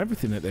show and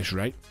everything at this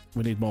rate.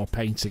 We need more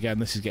paint again.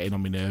 This is getting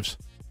on my nerves.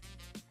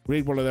 We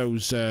need one of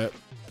those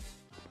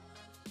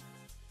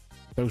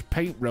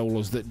paint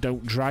rollers that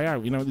don't dry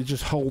out. You know, they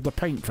just hold the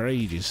paint for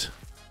ages.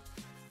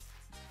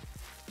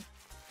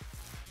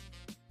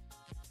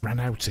 Ran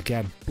out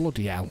again.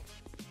 Bloody hell.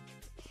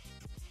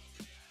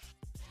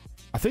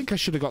 I think I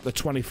should have got the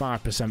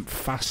 25%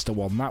 faster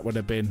one. That would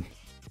have been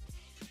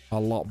a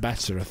lot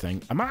better, I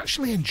think. I'm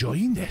actually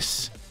enjoying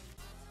this.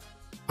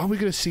 Are we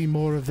going to see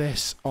more of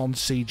this on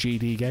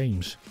CGD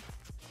Games?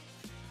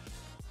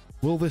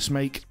 Will this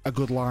make a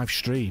good live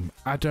stream?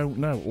 I don't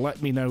know.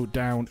 Let me know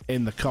down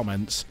in the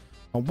comments.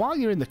 And while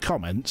you're in the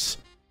comments,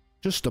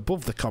 just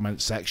above the comment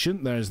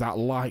section, there's that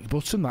like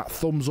button, that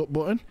thumbs up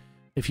button.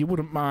 If you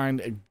wouldn't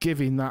mind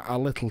giving that a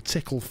little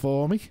tickle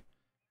for me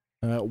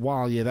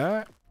while you're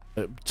there,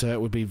 it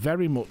would be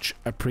very much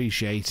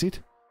appreciated.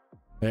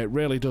 It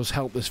really does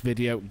help this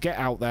video get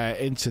out there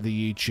into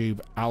the YouTube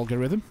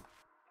algorithm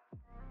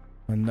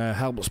and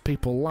helps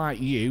people like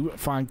you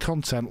find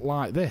content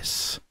like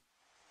this.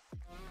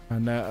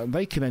 And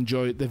they can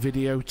enjoy the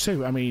video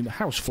too. I mean,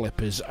 House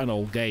Flipper's an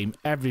old game.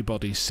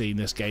 Everybody's seen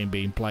this game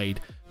being played,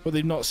 but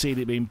they've not seen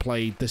it being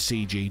played the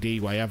CGD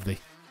way, have they?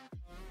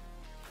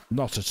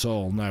 Not at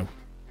all, no.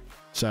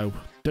 So,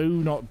 do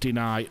not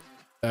deny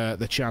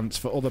the chance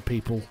for other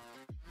people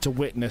to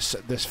witness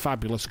this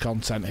fabulous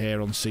content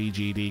here on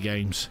CGD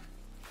Games.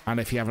 And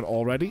if you haven't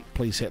already,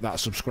 please hit that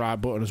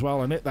subscribe button as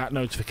well and hit that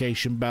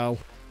notification bell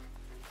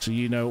so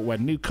you know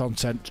when new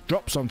content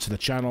drops onto the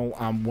channel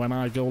and when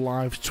I go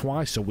live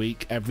twice a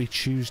week, every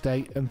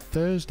Tuesday and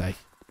Thursday.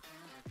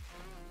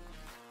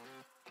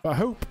 I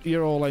hope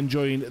you're all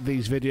enjoying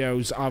these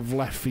videos I've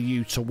left for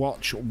you to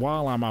watch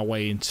while I'm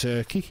away in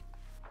Turkey.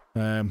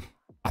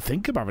 I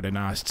think I'm having a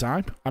nice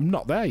time. I'm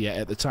not there yet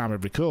at the time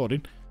of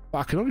recording, but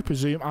I can only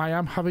presume I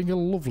am having a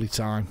lovely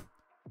time.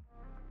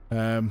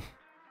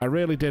 I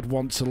really did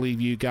want to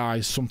leave you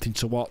guys something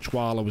to watch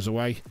while I was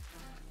away.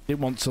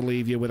 Didn't want to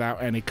leave you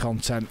without any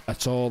content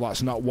at all.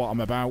 That's not what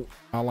I'm about.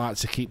 I like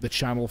to keep the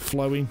channel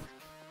flowing,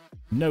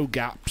 no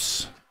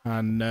gaps,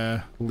 and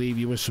leave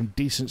you with some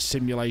decent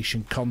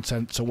simulation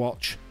content to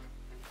watch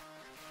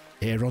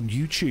here on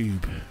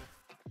YouTube.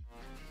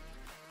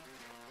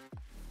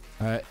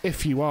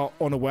 If you are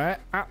unaware,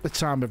 at the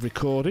time of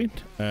recording,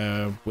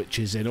 which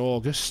is in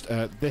August,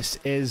 this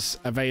is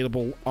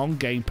available on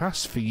Game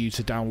Pass for you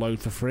to download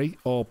for free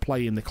or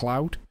play in the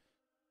cloud.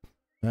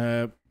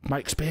 My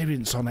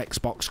experience on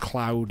Xbox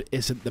Cloud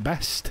isn't the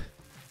best.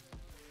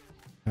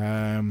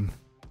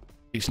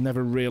 It's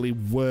never really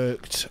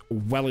worked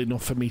well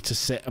enough for me to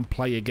sit and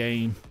play a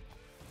game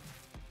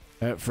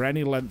for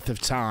any length of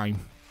time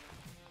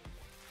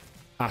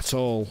at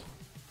all.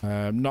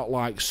 Not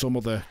like some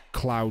other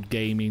cloud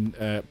gaming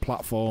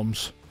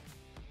platforms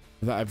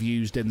that I've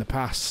used in the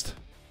past.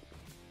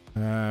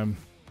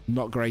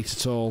 Not great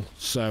at all.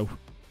 So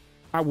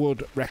I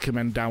would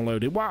recommend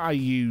downloading. What I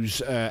use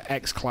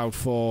xCloud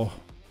for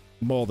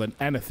more than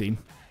anything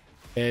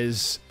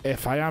is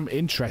if I am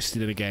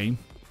interested in a game,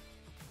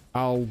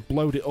 I'll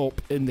load it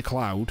up in the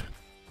cloud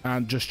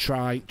and just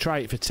try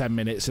it for 10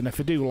 minutes. And if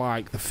I do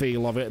like the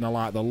feel of it and I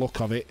like the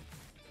look of it,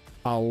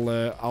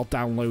 I'll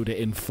download it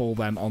in full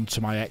then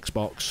onto my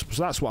Xbox.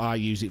 So that's what I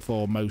use it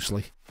for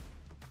mostly.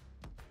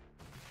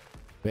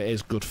 It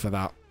is good for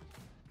that.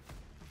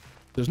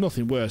 There's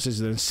nothing worse, is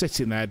there, than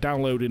sitting there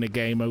downloading a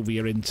game over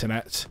your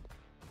internet.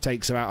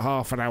 Takes about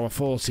half an hour,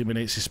 40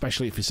 minutes,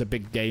 especially if it's a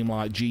big game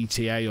like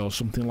GTA or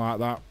something like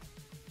that.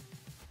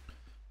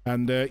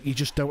 And you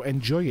just don't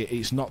enjoy it.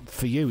 It's not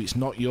for you. It's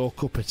not your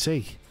cup of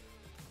tea.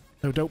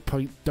 No, don't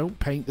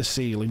paint the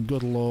ceiling.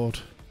 Good lord.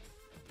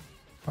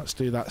 Let's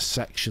do that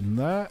section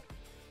there.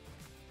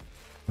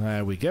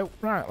 There we go.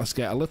 Right, let's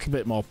get a little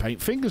bit more paint.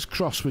 Fingers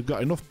crossed we've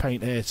got enough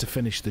paint here to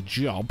finish the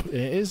job.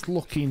 It is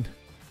looking...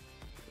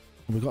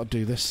 We've got to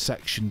do this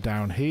section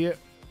down here.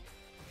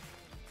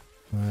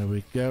 There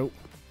we go.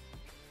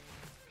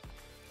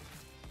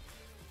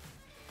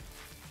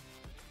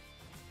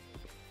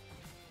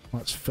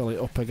 Let's fill it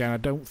up again. I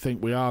don't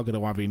think we are going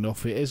to have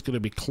enough. It is going to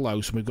be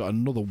close. And we've got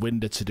another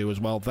window to do as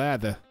well. They're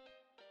the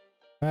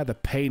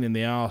pain in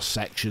the arse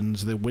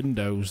sections. The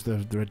windows,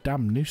 they're a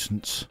damn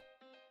nuisance.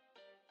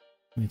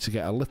 Need to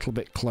get a little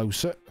bit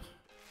closer.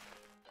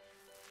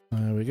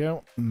 There we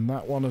go. And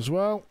that one as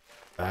well.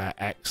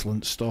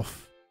 Excellent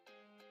stuff.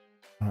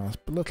 Right,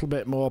 a little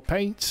bit more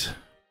paint.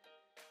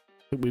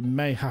 We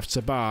may have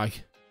to buy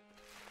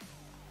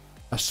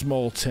a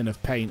small tin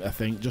of paint, I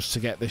think, just to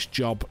get this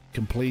job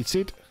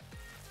completed.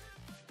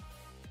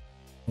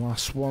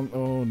 Last one.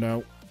 Oh,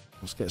 no.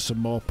 Let's get some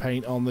more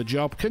paint on the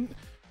job.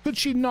 Could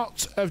she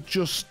not have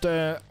just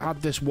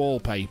had this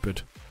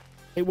wallpapered?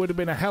 It would have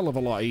been a hell of a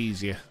lot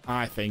easier,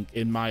 I think,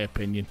 in my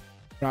opinion.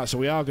 Right, so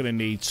we are going to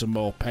need some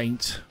more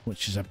paint,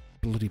 which is a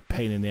bloody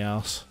pain in the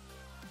arse.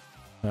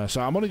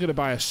 So I'm only going to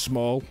buy a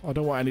small. I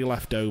don't want any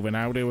left over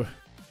now, do we?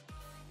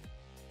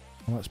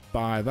 Let's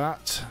buy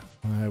that.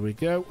 There we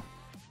go.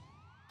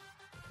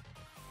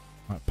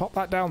 Right, pop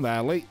that down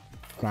there, Lee.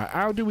 Right,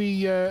 how do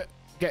we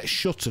get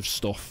shut of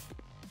stuff?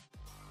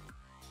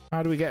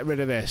 How do we get rid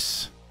of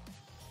this?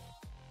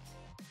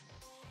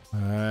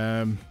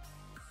 I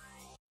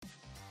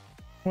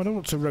don't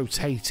want to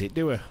rotate it,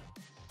 do I?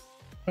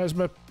 Where's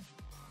my...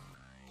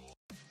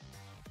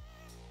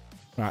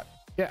 Right,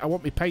 yeah, I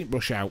want my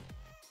paintbrush out.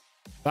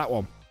 That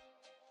one.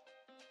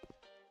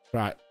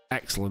 Right,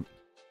 excellent.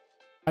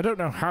 I don't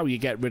know how you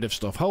get rid of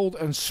stuff. Hold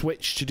and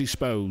switch to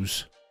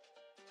dispose.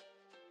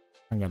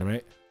 Hang on a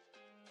minute.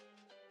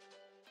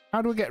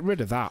 How do we get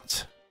rid of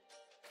that?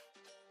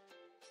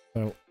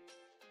 So,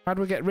 how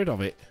do we get rid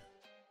of it?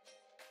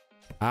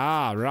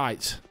 Ah,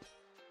 right.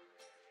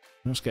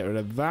 Let's get rid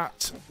of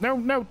that. No,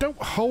 no, don't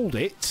hold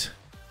it.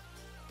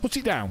 Put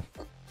it down.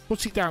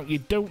 Put it down. You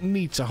don't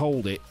need to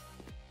hold it.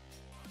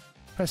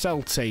 Press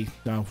LT.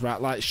 No,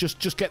 right, let's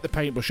just get the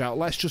paintbrush out.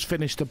 Let's just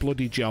finish the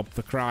bloody job,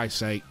 for Christ's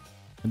sake.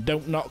 And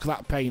don't knock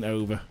that paint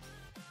over.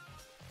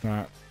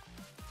 Right.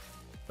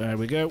 There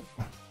we go.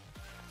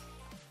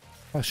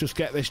 Let's just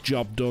get this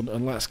job done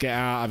and let's get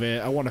out of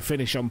here. I want to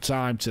finish on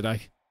time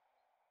today.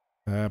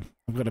 I've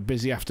got a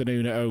busy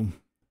afternoon at home.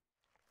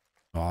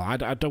 Oh, I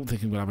don't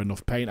think I'm going to have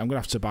enough paint. I'm going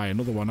to have to buy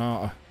another one,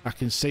 aren't I? I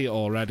can see it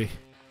already.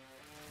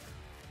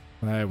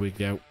 There we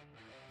go.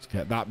 Let's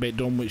get that bit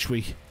done, which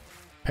we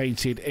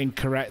painted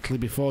incorrectly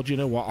before. Do you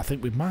know what? I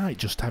think we might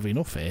just have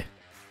enough here.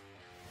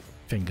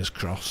 Fingers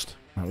crossed.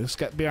 Right, let's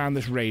get behind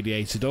this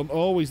radiator done.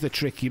 Always the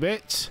tricky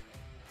bit.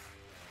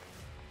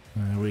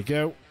 There we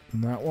go.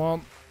 And that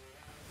one.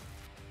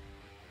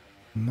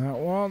 And that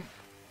one.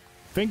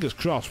 Fingers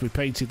crossed we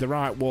painted the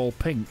right wall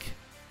pink.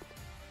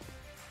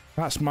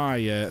 That's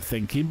my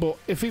thinking. But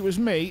if it was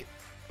me,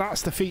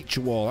 that's the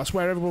feature wall. That's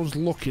where everyone's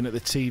looking at the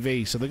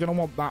TV. So they're going to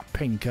want that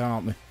pink,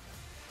 aren't they?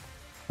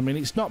 I mean,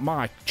 it's not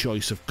my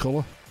choice of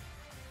colour.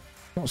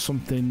 Not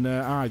something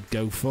I'd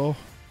go for.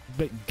 A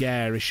bit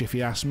garish, if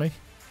you ask me.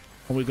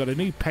 And we've got a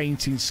new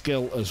painting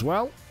skill as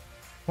well.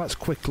 Let's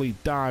quickly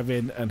dive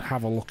in and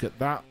have a look at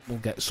that. We'll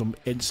get some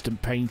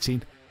instant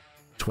painting.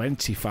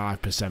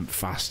 25%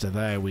 faster.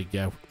 There we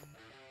go.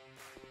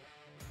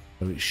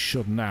 So it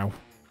should now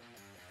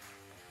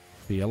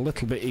be a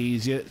little bit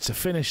easier to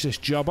finish this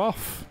job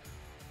off.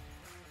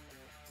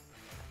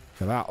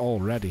 Look at that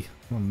already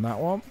on that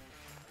one.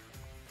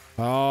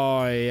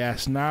 Oh,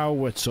 yes. Now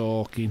we're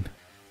talking.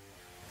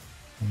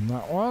 And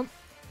that one.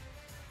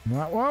 And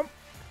that one.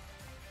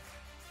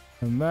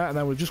 And there. And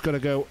then we've just got to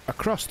go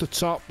across the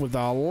top with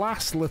our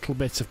last little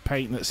bit of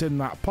paint that's in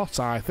that pot,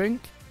 I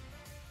think.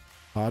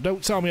 Oh,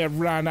 don't tell me I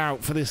ran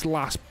out for this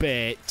last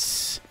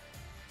bit.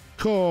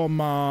 Come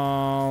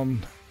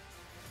on.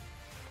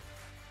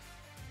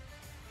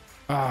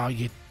 Oh,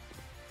 you...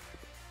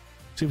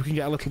 See if we can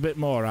get a little bit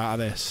more out of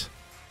this.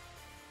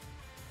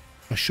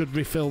 I should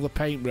refill the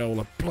paint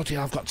roller. Bloody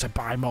hell, I've got to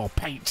buy more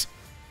paint.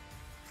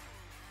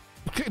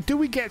 Do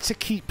we get to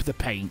keep the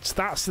paint?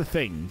 That's the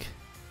thing.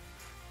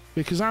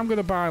 Because I'm going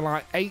to buy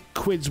like 8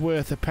 quid's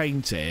worth of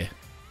paint here.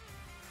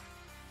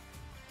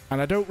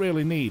 And I don't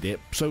really need it.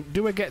 So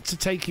do I get to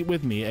take it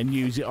with me and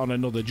use it on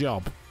another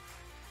job?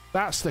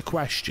 That's the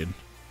question.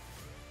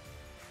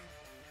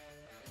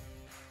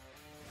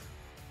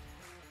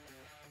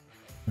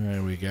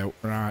 There we go.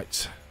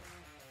 Right.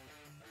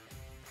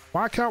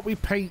 Why can't we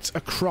paint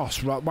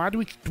across? Right? Why do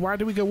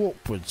we go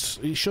upwards?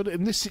 It should,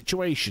 in this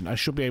situation, I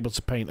should be able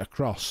to paint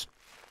across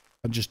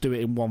and just do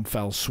it in one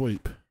fell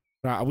swoop.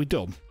 Right, are we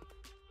done?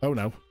 Oh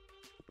no.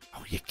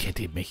 Oh, you're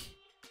kidding me.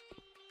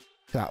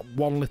 That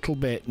one little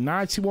bit.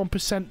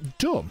 91%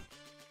 done.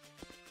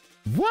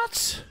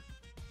 What?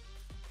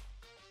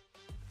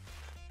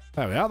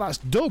 There we are, that's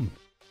done.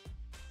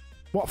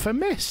 What for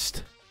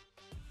mist?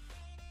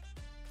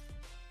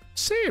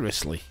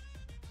 Seriously?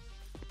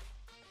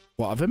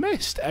 What have I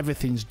missed?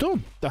 Everything's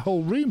done. The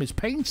whole room is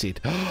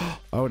painted.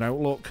 Oh no,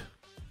 look.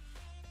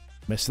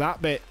 Missed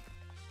that bit.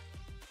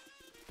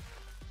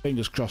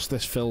 Fingers crossed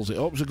this fills it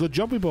up. It's a good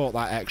job we bought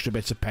that extra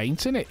bit of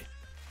paint in it.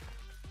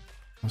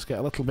 Let's get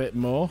a little bit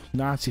more.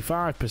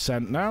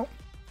 95% now.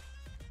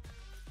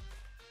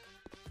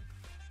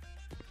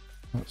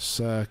 Let's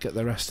get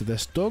the rest of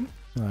this done.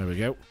 There we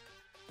go.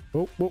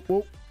 Oh, oh,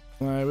 oh.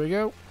 There we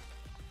go.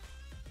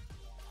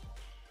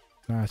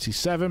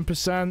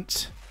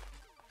 97%.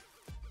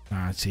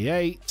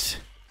 98.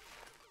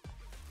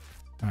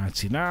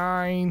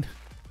 99.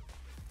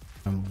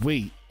 And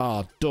we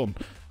are done.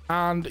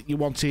 And you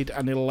wanted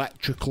an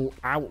electrical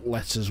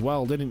outlet as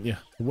well, didn't you?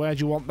 Where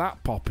do you want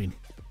that popping?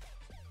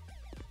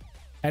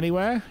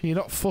 Anywhere? You're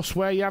not fussed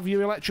where you have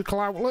your electrical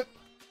outlet?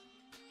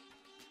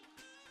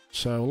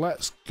 So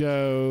let's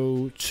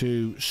go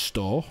to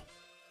store.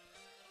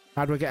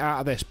 How do I get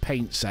out of this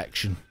paint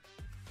section?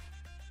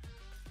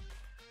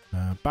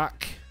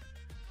 Back.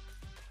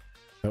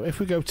 So if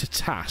we go to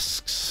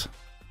tasks,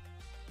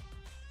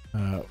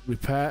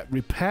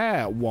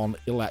 repair one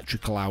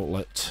electrical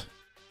outlet.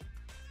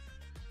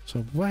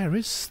 So where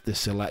is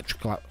this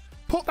electrical outlet?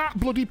 Put that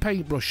bloody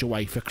paintbrush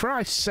away, for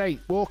Christ's sake,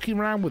 walking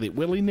around with it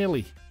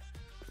willy-nilly.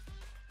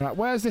 Right,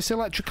 where's this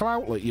electrical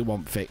outlet you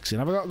want fixing?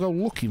 Have I got to go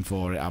looking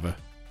for it, have I?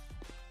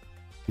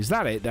 Is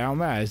that it down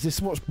there? Is this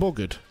what's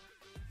buggered?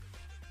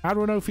 How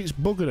do I know if it's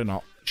buggered or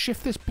not?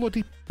 Shift this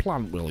bloody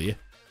plant, will you?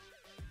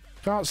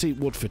 Can't see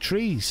wood for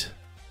trees.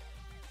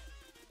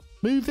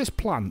 Move this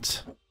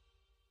plant.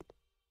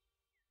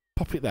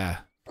 Pop it there.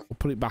 We'll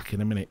put it back in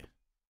a minute.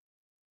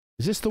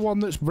 Is this the one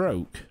that's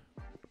broke?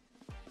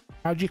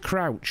 How do you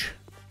crouch?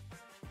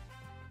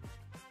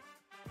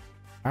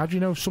 How do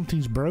you know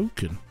something's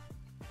broken?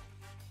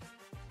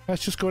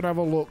 Let's just go and have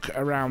a look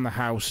around the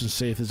house and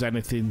see if there's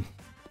anything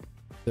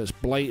that's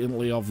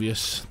blatantly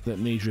obvious that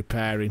needs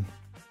repairing.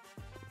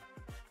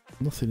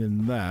 Nothing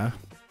in there.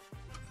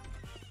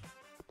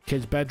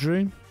 Kid's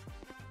bedroom.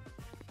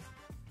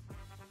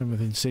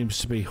 Everything seems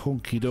to be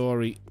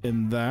hunky-dory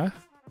in there.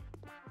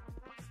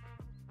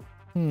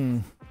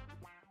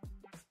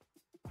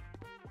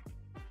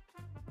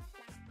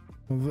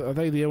 Are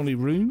they the only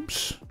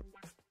rooms?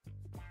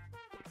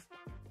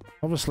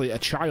 Obviously, a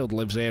child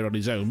lives here on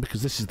his own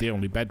because this is the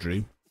only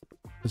bedroom.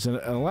 There's an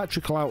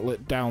electrical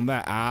outlet down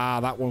there. Ah,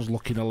 that one's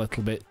looking a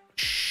little bit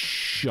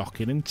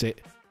shocking, isn't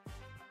it?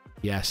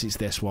 Yes, it's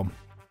this one.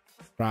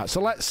 Right,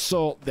 so let's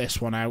sort this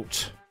one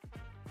out.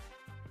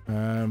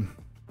 Well,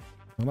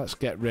 let's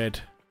get rid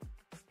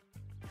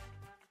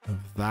of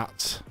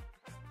that.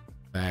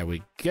 There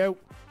we go.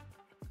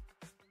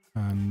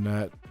 And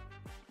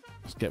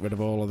let's get rid of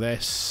all of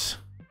this.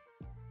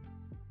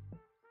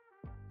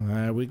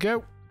 There we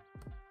go.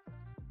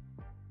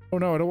 Oh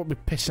no, I don't want to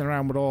be pissing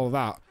around with all of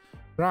that.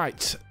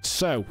 Right,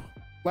 so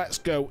let's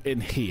go in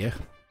here.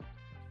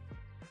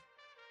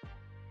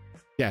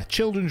 Yeah,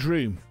 children's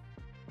room.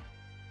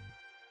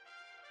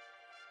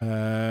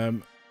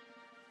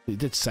 It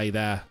did say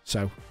there,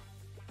 so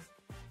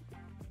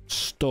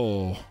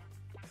store.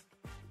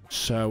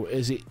 So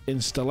is it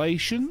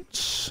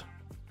installations?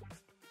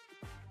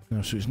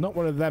 No, so it's not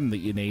one of them that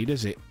you need,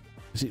 is it?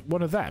 Is it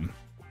one of them?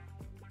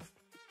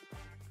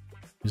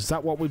 Is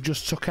that what we've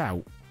just took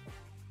out?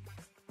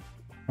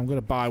 I'm going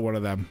to buy one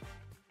of them.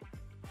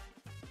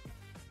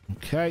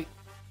 Okay.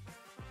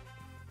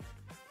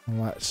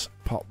 Let's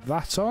pop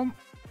that on.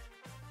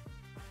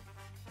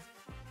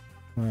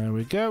 There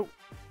we go.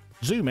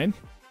 Zoom in.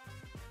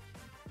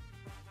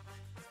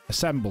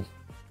 Assemble.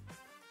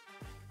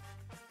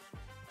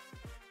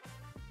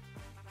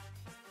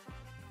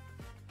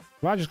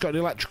 Have I just got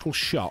an electrical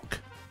shock?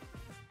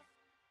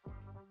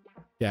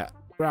 Yeah.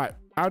 Right.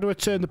 How do I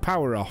turn the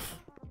power off?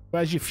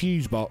 Where's your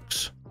fuse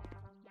box?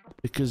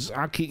 Because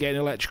I keep getting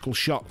electrical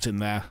shocked in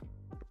there.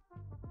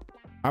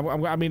 I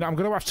mean, I'm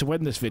going to have to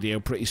end this video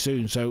pretty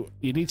soon, so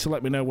you need to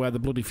let me know where the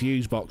bloody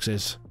fuse box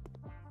is.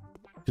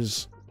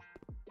 Because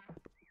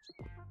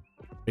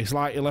it's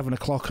like 11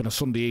 o'clock on a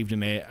Sunday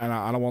evening here, and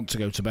I want to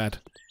go to bed.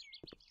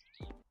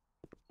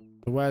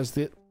 So where's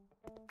the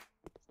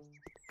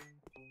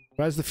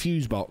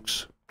fuse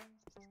box?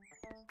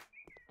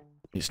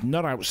 It's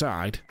not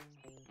outside.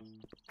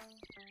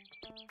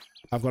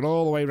 I've gone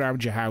all the way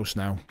around your house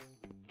now.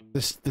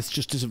 This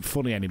just isn't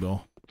funny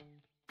anymore.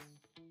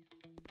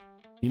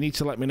 You need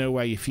to let me know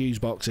where your fuse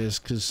box is,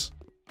 because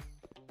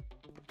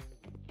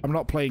I'm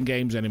not playing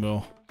games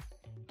anymore.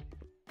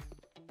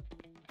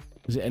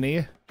 Is it in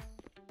here?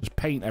 There's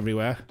paint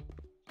everywhere.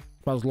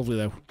 Smells lovely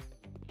though.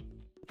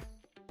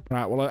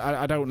 Right, well,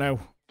 I don't know.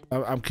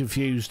 I'm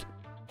confused.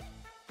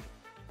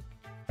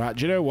 Right,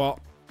 do you know what?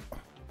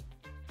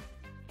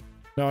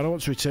 No, I don't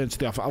want to return to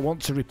the office. I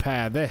want to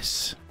repair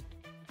this.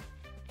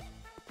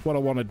 What I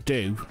want to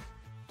do.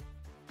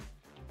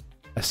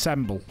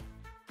 Assemble.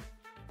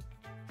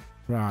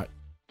 Right.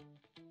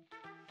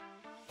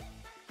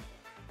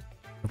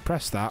 I'll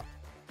press that.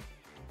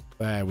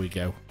 There we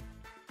go.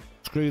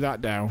 Screw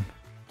that down.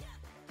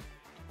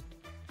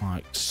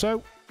 Like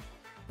so.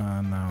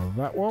 And now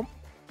that one.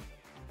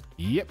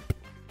 Yep.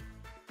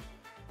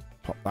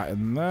 Pop that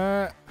in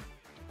there.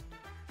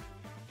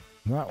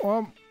 That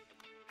one.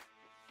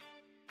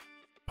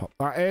 Pop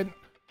that in.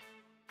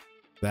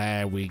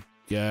 There we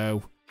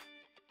go.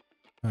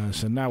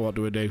 So now what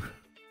do we do?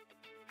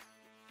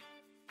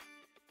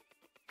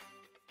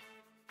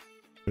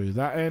 Screw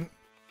that in.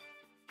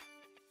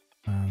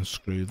 And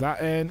screw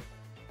that in.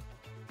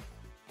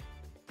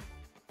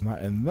 And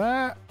that in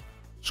there.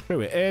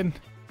 Screw it in.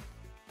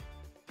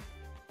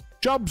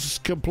 Job's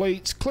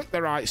complete. Click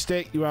the right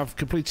stick. You have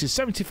completed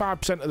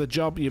 75% of the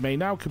job. You may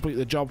now complete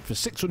the job for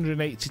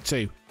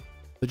 682.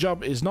 The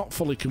job is not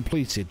fully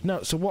completed.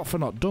 No, so what for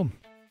not done?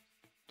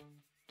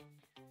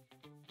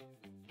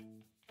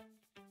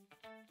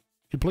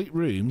 Complete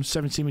room,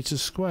 70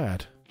 meters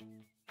squared.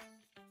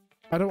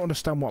 I don't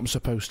understand what I'm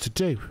supposed to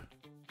do.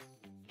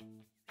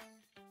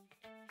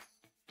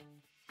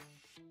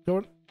 Go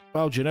on.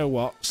 Well, do you know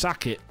what?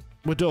 Sack it.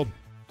 We're done.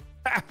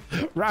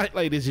 Right,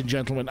 ladies and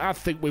gentlemen, I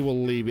think we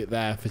will leave it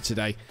there for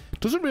today.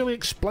 Doesn't really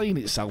explain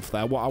itself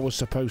there, what I was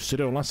supposed to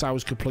do, unless I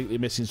was completely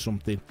missing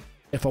something.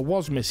 If I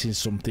was missing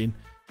something,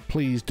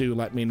 please do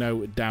let me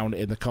know down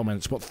in the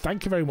comments. But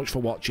thank you very much for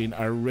watching.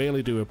 I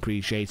really do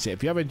appreciate it.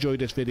 If you have enjoyed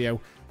this video,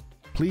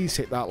 please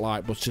hit that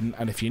like button.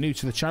 And if you're new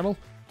to the channel,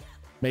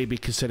 maybe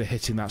consider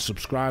hitting that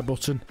subscribe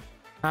button.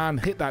 And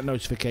hit that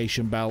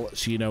notification bell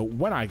so you know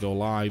when I go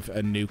live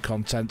and new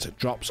content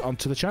drops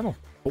onto the channel.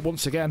 But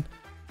once again,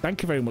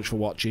 thank you very much for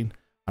watching,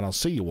 and I'll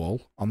see you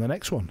all on the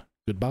next one.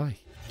 Goodbye.